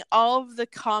reading all of the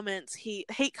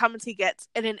hate comments he gets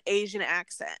in an Asian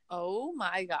accent. Oh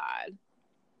my god.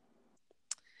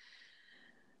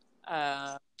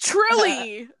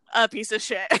 Truly a piece of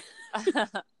shit. And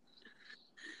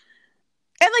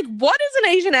like, what is an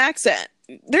Asian accent?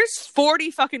 There's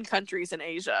 40 fucking countries in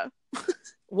Asia.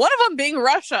 One of them being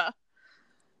Russia.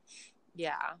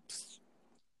 Yeah.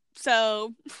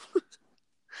 So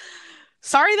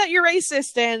sorry that you're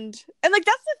racist, and like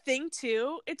that's the thing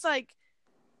too. It's like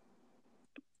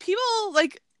people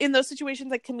like in those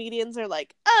situations, like comedians are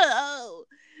like, oh,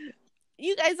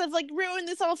 you guys have like ruined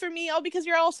this all for me all because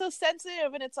you're all so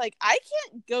sensitive. And it's like, I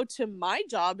can't go to my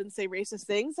job and say racist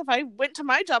things. If I went to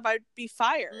my job, I'd be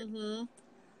fired. Mm-hmm.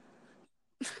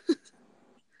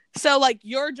 So like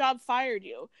your job fired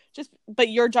you, but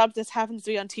your job just happens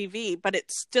to be on TV, but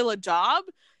it's still a job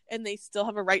and they still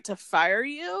have a right to fire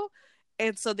you.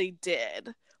 And so they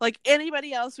did. Like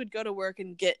anybody else would go to work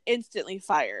and get instantly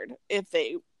fired if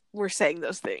they were saying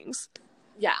those things.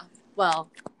 Yeah. Well,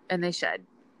 and they should.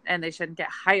 And they shouldn't get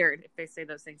hired if they say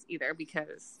those things either,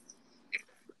 because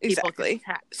exactly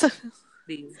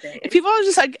these days people are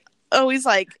just like always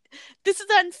like, this is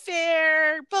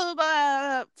unfair, blah blah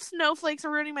blah, snowflakes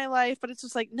are ruining my life. But it's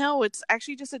just like, no, it's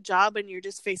actually just a job, and you're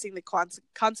just facing the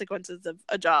consequences of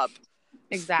a job.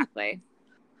 Exactly.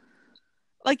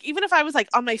 Like even if I was like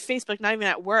on my Facebook, not even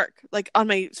at work, like on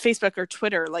my Facebook or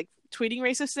Twitter, like tweeting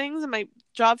racist things, and my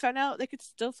job found out, they could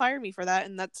still fire me for that,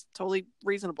 and that's totally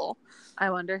reasonable.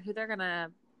 I wonder who they're gonna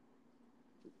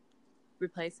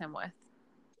replace him with.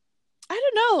 I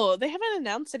don't know. They haven't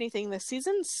announced anything. The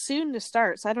season's soon to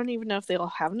start, so I don't even know if they'll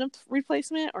have a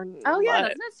replacement or oh yeah,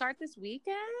 doesn't it start this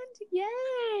weekend?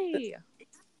 Yay!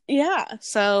 Yeah,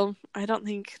 so I don't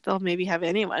think they'll maybe have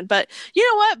anyone. But you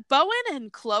know what? Bowen and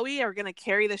Chloe are gonna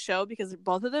carry the show because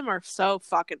both of them are so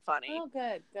fucking funny. Oh,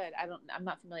 good. I'm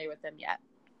not familiar with them yet.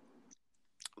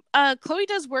 Chloe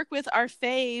does work with our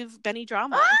fave Benny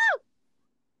Drama. Oh!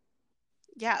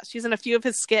 Yeah, she's in a few of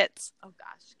his skits. Oh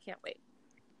gosh, can't wait.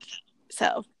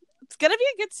 So it's gonna be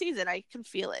a good season. I can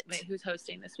feel it. Wait, who's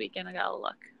hosting this weekend? I gotta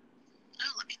look.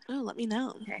 Let me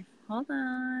know. Okay, hold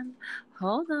on.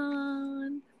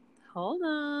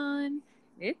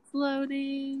 It's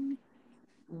loading.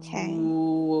 Okay.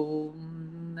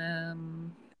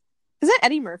 Is it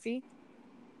Eddie Murphy?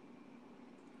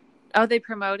 Oh, they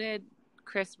promoted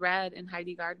Chris Redd and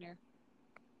Heidi Gardner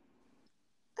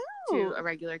to a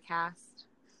regular cast.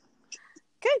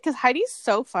 Good, because Heidi's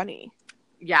so funny.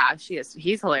 Yeah, she is.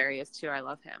 He's hilarious too. I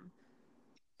love him.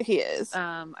 He is.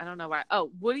 I don't know why.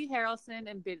 Oh, Woody Harrelson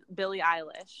and Billie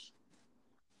Eilish.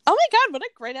 Oh my god, what a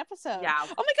great episode. Yeah. Oh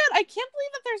my god, I can't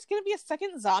believe that there's going to be a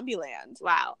second Zombieland.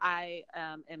 Wow, I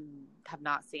have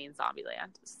not seen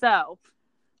Zombieland. So,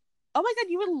 oh my god,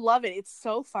 you would love it. It's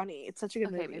so funny. It's such a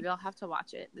good movie. Maybe I'll have to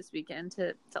watch it this weekend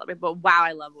to celebrate. But wow,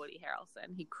 I love Woody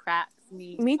Harrelson. He cracks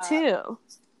me up. Too.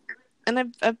 And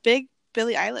I'm a big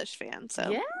Billie Eilish fan, so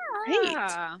yeah. great.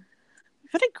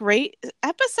 What a great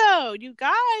episode, you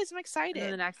guys. I'm excited. And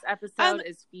then the next episode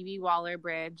is Phoebe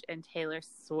Waller-Bridge and Taylor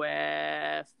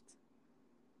Swift.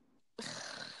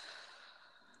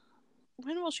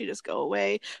 When will she just go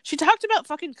away? She talked about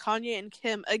fucking Kanye and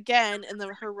Kim again in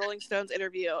her Rolling Stones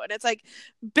interview. And it's like,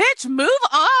 bitch, move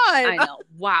on. I know.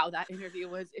 Wow, that interview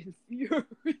was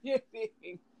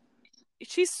infuriating.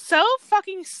 She's so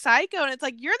fucking psycho. And it's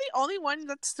like, you're the only one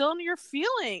that's still in your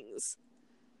feelings.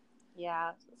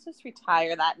 Yeah, let's just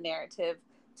retire that narrative.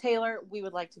 Taylor, we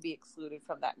would like to be excluded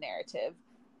from that narrative.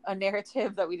 A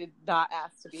narrative that we did not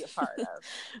ask to be a part of.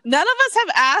 None of us have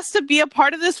asked to be a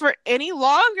part of this for any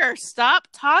longer. Stop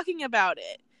talking about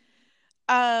it.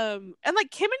 And like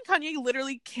Kim and Kanye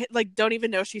literally like don't even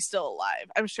know she's still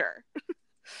alive. I'm sure.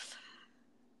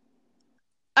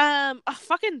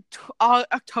 Fucking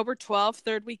October 12th,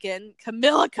 third weekend.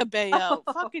 Camila Cabello.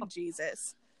 Fucking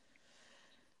Jesus.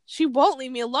 She won't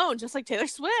leave me alone, just like Taylor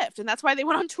Swift, and that's why they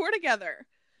went on tour together.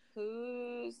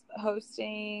 Who's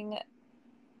hosting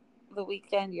the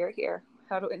weekend you're here?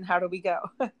 How do we go?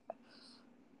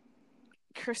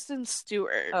 Kristen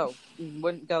Stewart. Oh,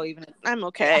 wouldn't go even. I'm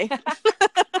okay. I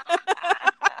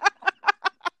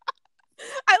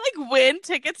like win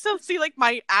tickets to see like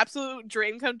my absolute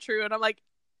dream come true, and I'm like,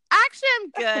 actually, I'm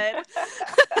good.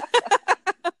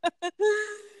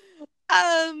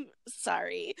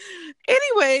 Sorry.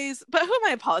 Anyways, but who am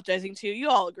I apologizing to? You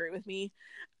all agree with me.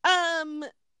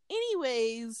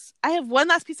 Anyways, I have one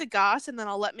last piece of goss, and then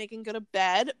I'll let Megan go to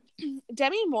bed.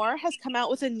 Demi Moore has come out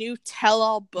with a new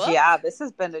tell-all book. Yeah, this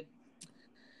has been a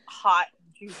hot,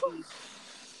 juicy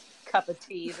cup of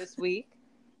tea this week.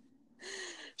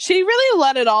 She really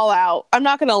let it all out. I'm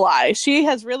not gonna lie. She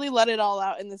has really let it all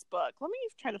out in this book. Let me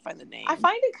try to find the name. I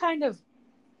find it kind of,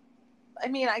 I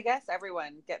mean, I guess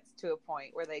everyone gets to a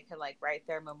point where they can like write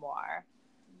their memoir,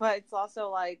 but it's also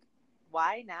like,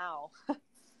 why now?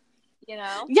 You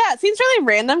know? Yeah, it seems really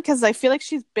random because I feel like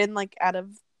she's been like out of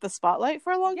the spotlight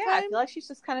for a long time. I feel like she's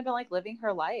just kind of been like living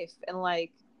her life and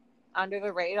like under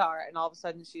the radar, and all of a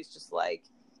sudden she's just like,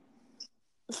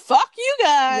 fuck you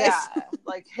guys. Yeah,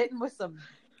 like hitting with some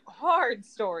hard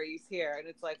stories here, and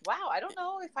it's like, wow, I don't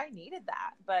know if I needed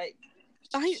that, but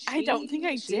I don't think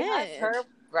I she did. has her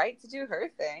right to do her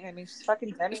thing. I mean, she's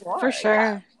fucking Demi Moore for sure.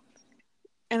 Yeah.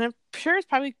 And I'm sure it's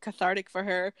probably cathartic for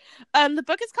her. The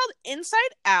book is called Inside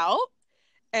Out,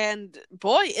 and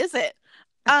boy, is it.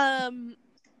 So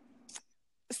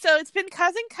it's been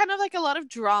causing kind of like a lot of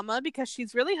drama because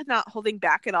she's really not holding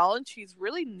back at all, and she's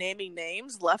really naming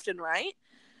names left and right.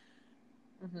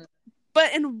 Mm-hmm.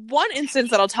 But in one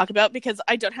instance that I'll talk about, because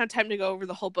I don't have time to go over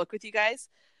the whole book with you guys,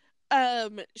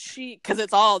 because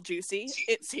it's all juicy,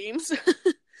 it seems.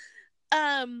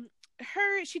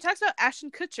 She talks about Ashton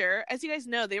Kutcher. As you guys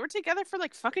know, they were together for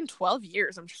like fucking 12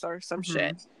 years, I'm sure, some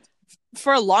shit,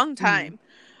 for a long time.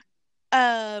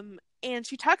 And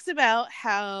she talks about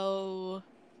how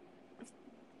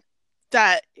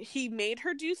that he made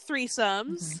her do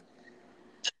threesomes,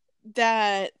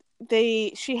 that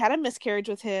she had a miscarriage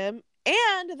with him,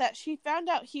 and that she found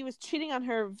out he was cheating on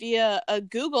her via a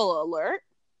Google alert,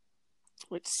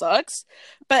 which sucks.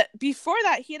 But before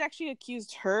that, he had actually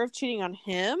accused her of cheating on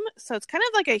him. So it's kind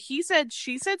of like a he said,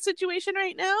 she said situation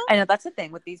right now. I know that's the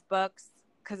thing with these books,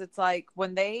 because it's like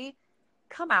when they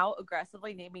come out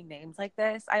aggressively naming names like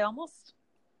this, I almost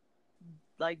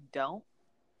like don't.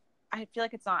 I feel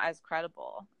like it's not as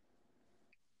credible.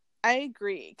 I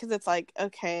agree, because it's like,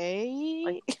 okay,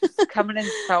 like just coming in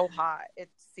so hot, it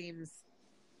seems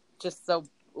just so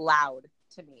loud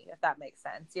to me, if that makes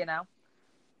sense, you know?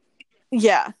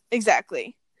 Yeah,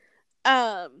 exactly.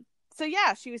 So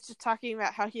yeah, she was just talking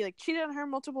about how he like cheated on her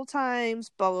multiple times,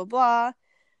 blah blah blah.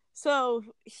 So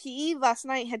he last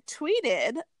night had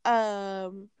tweeted,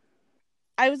 I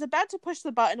was about to push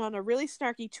the button on a really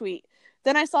snarky tweet.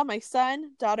 Then I saw my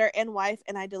son, daughter, and wife,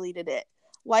 and I deleted it.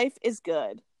 Life is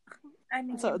good. I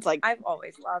mean, so it's like, I've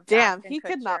always loved damn, Ashton he Kutcher.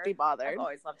 could not be bothered. I've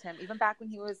always loved him, even back when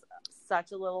he was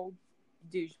such a little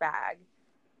douchebag.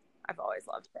 I've always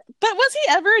loved him. But was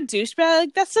he ever a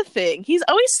douchebag? That's the thing. He's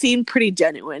always seemed pretty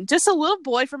genuine. Just a little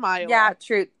boy from Iowa. Yeah,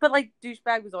 true. But like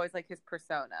douchebag was always like his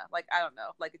persona. Like, I don't know,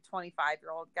 like a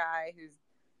 25-year-old guy who's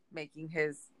making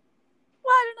his.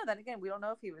 Well, I don't know. Then again, we don't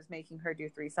know if he was making her do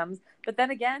threesomes. But then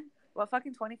again, what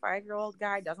fucking 25-year-old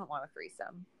guy doesn't want a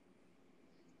threesome?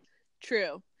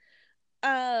 True.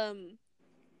 And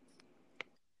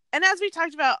as we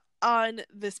talked about on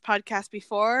this podcast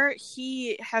before,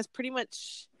 he has pretty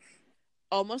much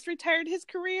almost retired his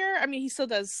career. I mean, he still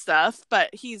does stuff,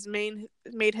 but he's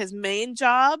made his main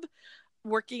job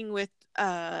working with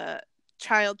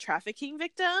child trafficking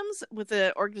victims with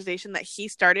an organization that he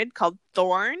started called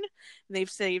Thorn. And they've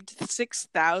saved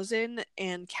 6,000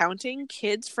 and counting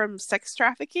kids from sex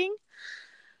trafficking.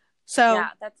 So yeah,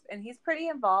 and he's pretty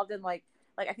involved in like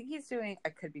I think he's doing, I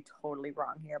could be totally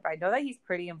wrong here, but I know that he's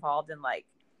pretty involved in like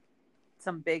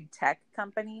some big tech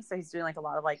company. So he's doing like a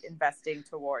lot of like investing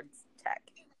towards tech.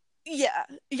 Yeah,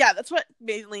 that's what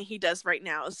mainly he does right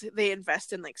now is they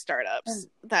invest in like startups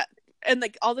and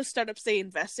like all the startups they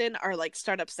invest in are like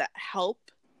startups that help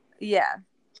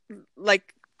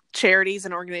like charities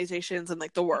and organizations and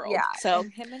like the world. Yeah. So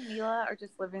and him and Mila are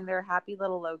just living their happy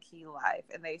little low-key life,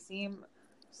 and they seem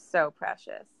so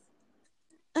precious.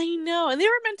 I know, and they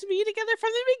were meant to be together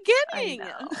from the beginning.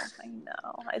 I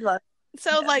know. I love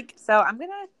so him. Like, so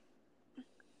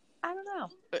I don't know.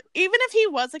 Even if he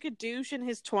was like a douche in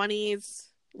his 20s,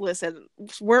 listen,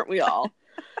 weren't we all?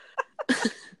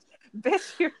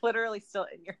 Bitch, you're literally still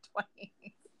in your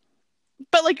 20s.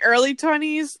 But like early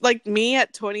 20s, like me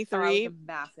at 23.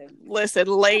 Massive. Listen,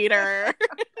 later.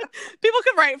 People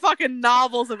could write fucking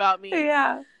novels about me.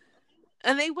 Yeah.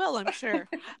 And they will, I'm sure.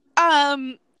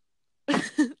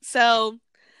 So, and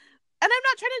I'm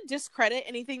not trying to discredit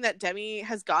anything that Demi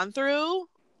has gone through.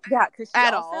 Yeah, because she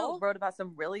at also all. wrote about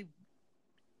some really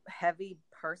heavy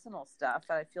personal stuff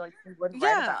that I feel like she wouldn't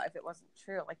write about if it wasn't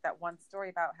true. Like that one story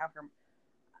about how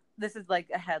this is like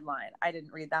a headline. I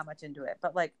didn't read that much into it,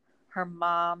 but like her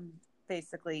mom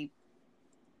basically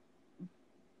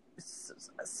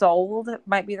sold,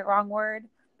 might be the wrong word,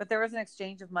 but there was an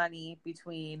exchange of money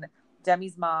between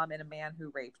Demi's mom and a man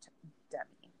who raped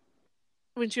Demi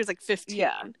when she was like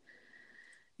 15.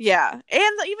 Yeah, and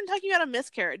even talking about a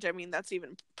miscarriage, I mean that's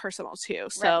even personal too.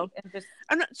 So right.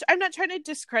 And I'm not trying to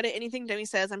discredit anything Demi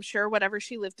says. I'm sure whatever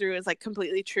she lived through is like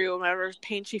completely true, and whatever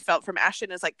pain she felt from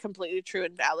Ashton is like completely true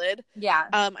and valid. Yeah.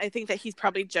 I think that he's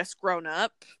probably just grown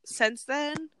up since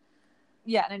then.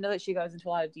 Yeah, and I know that she goes into a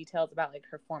lot of details about like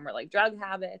her former like drug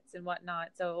habits and whatnot.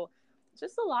 So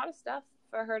just a lot of stuff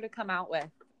for her to come out with.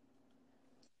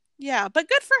 Yeah, but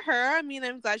good for her. I mean,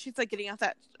 I'm glad she's like getting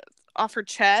off her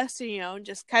chest, and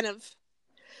just kind of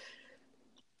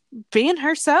being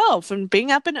herself and being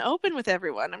up and open with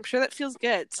everyone. I'm sure that feels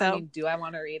good. So, I mean, do I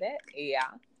want to read it? Yeah.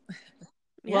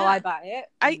 Will I buy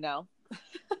it? No.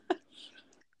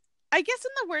 I guess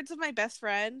in the words of my best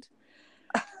friend,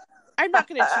 I'm not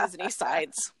going to choose any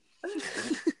sides.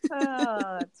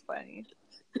 Oh, that's funny.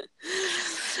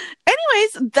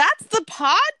 Anyways, that's the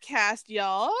podcast,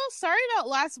 y'all. Sorry about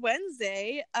last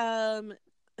Wednesday.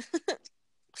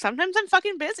 Sometimes I'm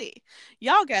fucking busy.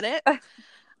 Y'all get it.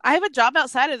 I have a job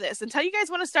outside of this. Until you guys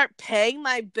want to start paying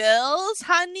my bills,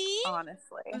 honey,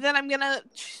 honestly, then I'm gonna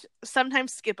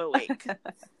sometimes skip a week.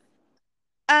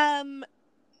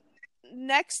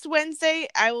 Next Wednesday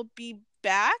I will be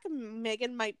back.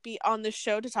 Megan might be on the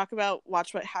show to talk about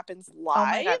Watch What Happens Live. Oh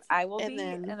my God, I will be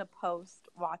in a post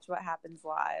Watch What Happens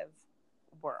Live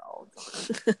world.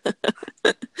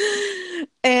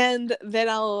 And then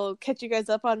I'll catch you guys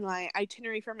up on my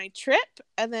itinerary for my trip,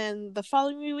 and then the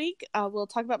following week we'll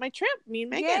talk about my trip, me and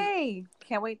Megan. Yay!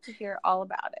 Can't wait to hear all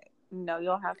about it. No,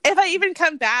 you'll have if I even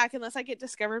come back, unless I get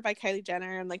discovered by Kylie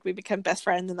Jenner and like we become best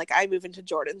friends and like I move into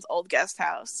Jordan's old guest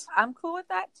house. I'm cool with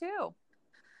that too.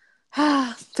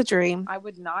 The dream. I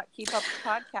would not keep up the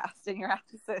podcast in your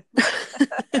absence.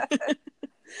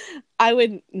 I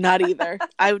would not either.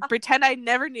 I would pretend I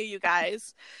never knew you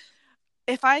guys.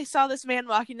 If I saw this man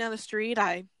walking down the street,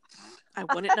 I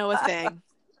wouldn't know a thing.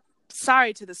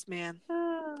 Sorry to this man.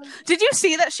 Did you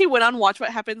see that she went on Watch What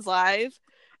Happens Live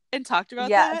and talked about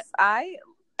that? Yes,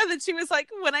 and then she was like,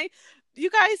 you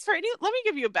guys, let me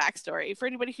give you a backstory for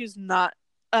anybody who's not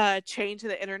chained to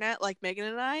the internet like Megan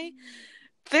and I.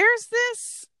 There's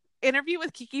this interview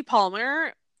with Keke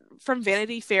Palmer from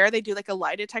Vanity Fair. They do like a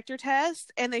lie detector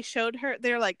test, and they showed her.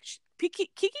 They're like,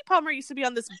 Keke Palmer used to be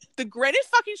on the greatest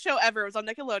fucking show ever. It was on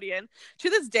Nickelodeon. To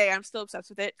this day, I'm still obsessed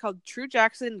with it. Called True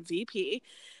Jackson VP.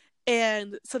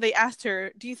 And so they asked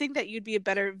her, do you think that you'd be a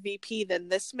better VP than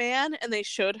this man? And they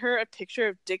showed her a picture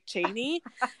of Dick Cheney.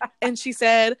 And she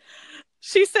said,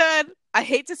 I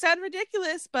hate to sound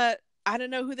ridiculous, but I don't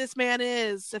know who this man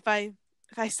is. If I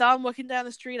saw him walking down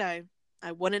the street, I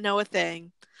wouldn't know a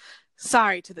thing.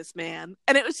 Sorry to this man.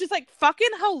 And it was just like fucking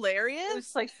hilarious. It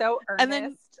was like so earnest. And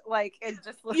then, like it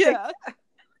just looked yeah.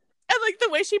 And like the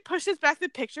way she pushes back the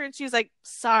picture and she's like,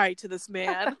 sorry to this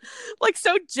man. Like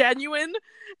so genuine.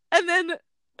 And then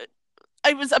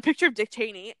it was a picture of Dick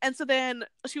Cheney. And so then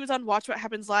she was on Watch What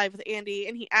Happens Live with Andy,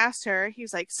 and he asked her, he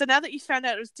was like, so now that you found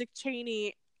out it was Dick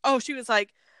Cheney, she was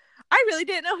like, I really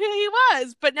didn't know who he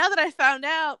was, but now that I found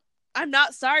out, I'm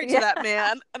not sorry to that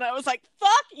man. And I was like,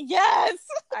 fuck yes.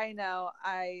 I know.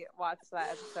 I watched that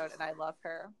episode and I love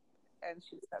her. And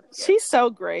she's so cute. She's so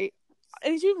great.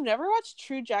 And if you've never watched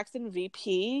True Jackson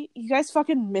VP, you guys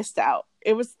fucking missed out.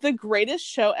 It was the greatest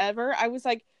show ever. I was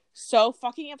like so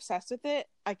fucking obsessed with it.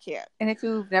 I can't. And if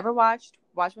you've never watched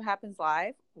Watch What Happens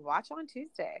Live, watch on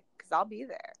Tuesday because I'll be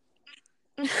there.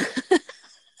 We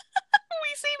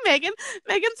see Megan.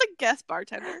 Megan's a guest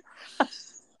bartender.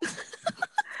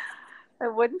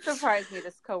 It wouldn't surprise me.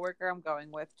 This coworker I'm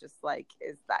going with just like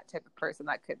is that type of person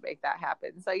that could make that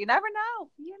happen. So you never know.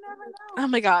 You never know. Oh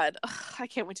my god. Ugh, I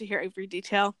can't wait to hear every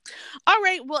detail. All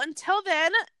right. Well, until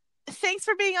then, thanks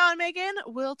for being on, Megan.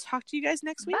 We'll talk to you guys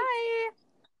next week. Bye.